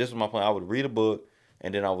 This was my plan. I would read a book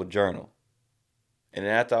and then I would journal. And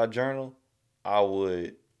then after I journal, I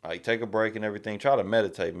would like take a break and everything. Try to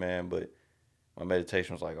meditate, man, but my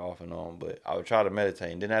meditation was like off and on. But I would try to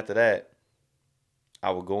meditate. And then after that,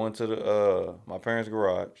 I would go into my parents'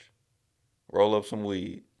 garage, roll up some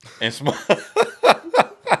weed, and smoke.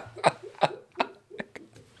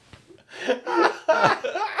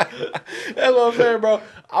 That's what I'm saying,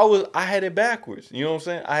 bro? I had it backwards. You know what I'm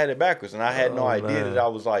saying? I had it backwards, and I had no idea that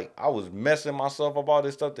I was messing myself up, all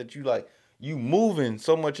this stuff that you moving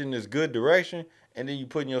so much in this good direction, and then you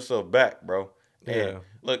putting yourself back, bro. And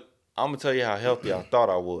look, I'm gonna tell you how healthy I thought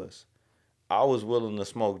I was. I was willing to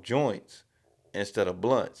smoke joints instead of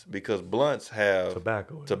blunts because blunts have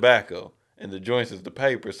tobacco, and the joints is the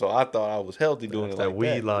paper. So I thought I was healthy doing it like that.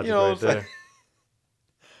 Weed logic, you know what I'm saying?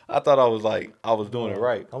 I thought I was doing it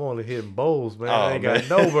right. I'm only hitting bowls, man. I ain't got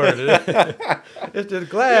no burner. It's just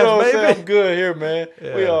glass, you know what baby. I'm good here, man.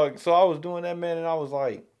 Yeah. So I was doing that, man, and I was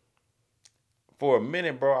like, for a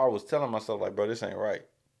minute, bro, I was telling myself, like, bro, this ain't right.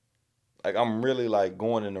 Like, I'm really, like,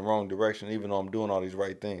 going in the wrong direction, even though I'm doing all these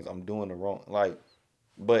right things. I'm doing the wrong, like,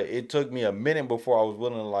 but it took me a minute before I was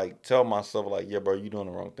willing to, like, tell myself, like, yeah, bro, you doing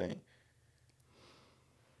the wrong thing.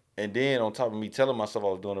 And then on top of me telling myself I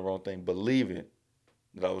was doing the wrong thing, believing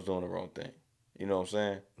that I was doing the wrong thing. You know what I'm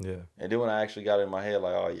saying? Yeah. And then when I actually got in my head,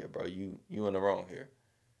 like, oh, yeah, bro, you in the wrong here.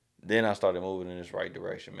 Then I started moving in this right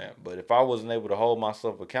direction, man. But if I wasn't able to hold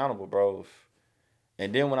myself accountable, bro,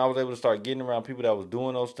 and then when I was able to start getting around people that was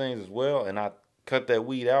doing those things as well, and I cut that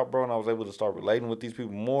weed out, bro, and I was able to start relating with these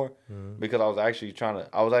people more because I was actually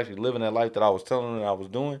living that life that I was telling them that I was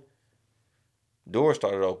doing, doors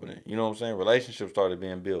started opening. You know what I'm saying? Relationships started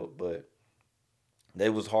being built, but they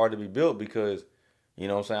was hard to be built because, you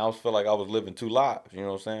know what I'm saying, I was feel like I was living two lives. You know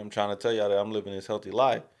what I'm saying? I'm trying to tell y'all that I'm living this healthy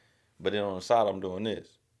life, but then on the side I'm doing this.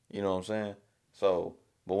 You know what I'm saying? So,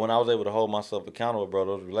 but when I was able to hold myself accountable, bro,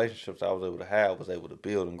 those relationships I was able to have was able to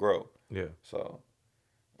build and grow. Yeah. So,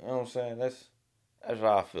 you know what I'm saying? That's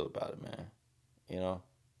how I feel about it, man. You know?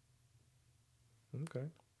 Okay.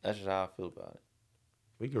 That's just how I feel about it.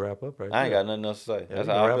 We can wrap up right I ain't got nothing else to say. Yeah, that's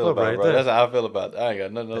how I feel about it, bro. That's how I feel about it. I ain't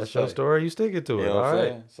got nothing else to say. That's your story. You sticking to it. You know what I'm right.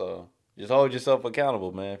 saying? So, just hold yourself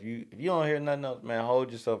accountable, man. If you don't hear nothing else, man,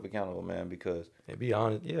 hold yourself accountable, man, because... be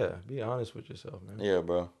honest. Yeah, be honest with yourself, man. Yeah,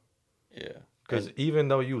 bro. Yeah. Because even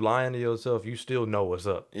though you lying to yourself, you still know what's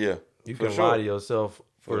up. Yeah. You can lie to yourself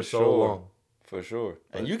for so long. For sure.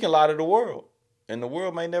 And you can lie to the world. And the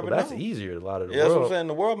world may never know. That's easier to lie to the world. Yeah, that's what I'm saying.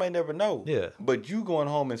 The world may never know. Yeah. But you going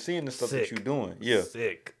home and seeing the stuff that you're doing. Yeah.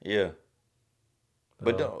 Sick. Yeah.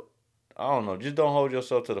 But I don't know. Just don't hold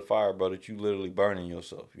yourself to the fire, bro, that you literally burning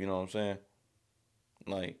yourself. You know what I'm saying?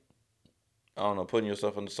 Like, I don't know, putting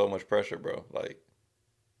yourself under so much pressure, bro. Like,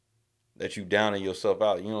 that you downing yourself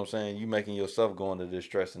out. You know what I'm saying? You making yourself go into this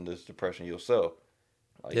stress and this depression yourself.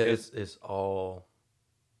 Like, yeah, it's all,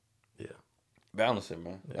 yeah. Balancing,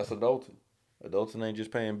 man. Yeah. That's adulting. Adulting ain't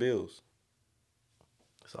just paying bills.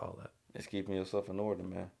 It's all that. It's keeping yourself in order,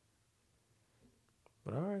 man.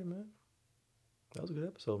 But all right, man. That was a good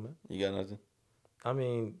episode, man. You got nothing? I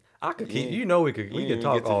mean, I could keep. You know, we could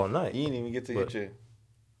talk all night. You didn't even get to hit your.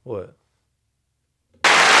 What?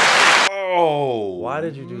 Oh, why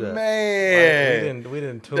did you do that, man? We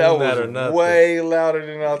didn't tune that or nothing. Way louder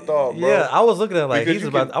than I thought, bro. Yeah, I was looking at it like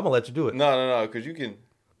I'm gonna let you do it. No, because you can.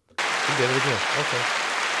 You did it again. Okay.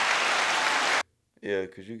 Yeah,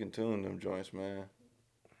 because you can tune them joints, man.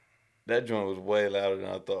 That joint was way louder than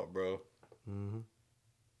I thought, bro. Mm-hmm.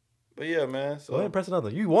 But yeah, man. So go ahead and press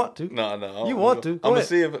another. You want to? No. You want to? I'm gonna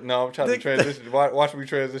see if I'm trying to transition. Watch me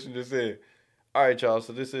transition this in. All right, y'all.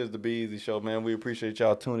 So this is the Be Easy Show, man. We appreciate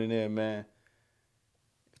y'all tuning in, man.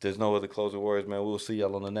 If there's no other closing words, man, we'll see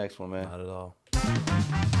y'all on the next one, man. Not at all.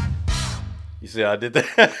 You see how I did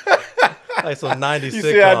that? Like some 90s You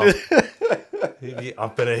see how I did I'm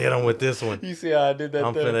finna hit him with this one. You see how I did that?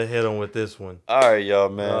 I'm finna hit him with this one. All right, y'all,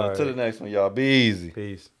 man. Right. To the next one, y'all. Be easy.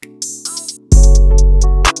 Peace.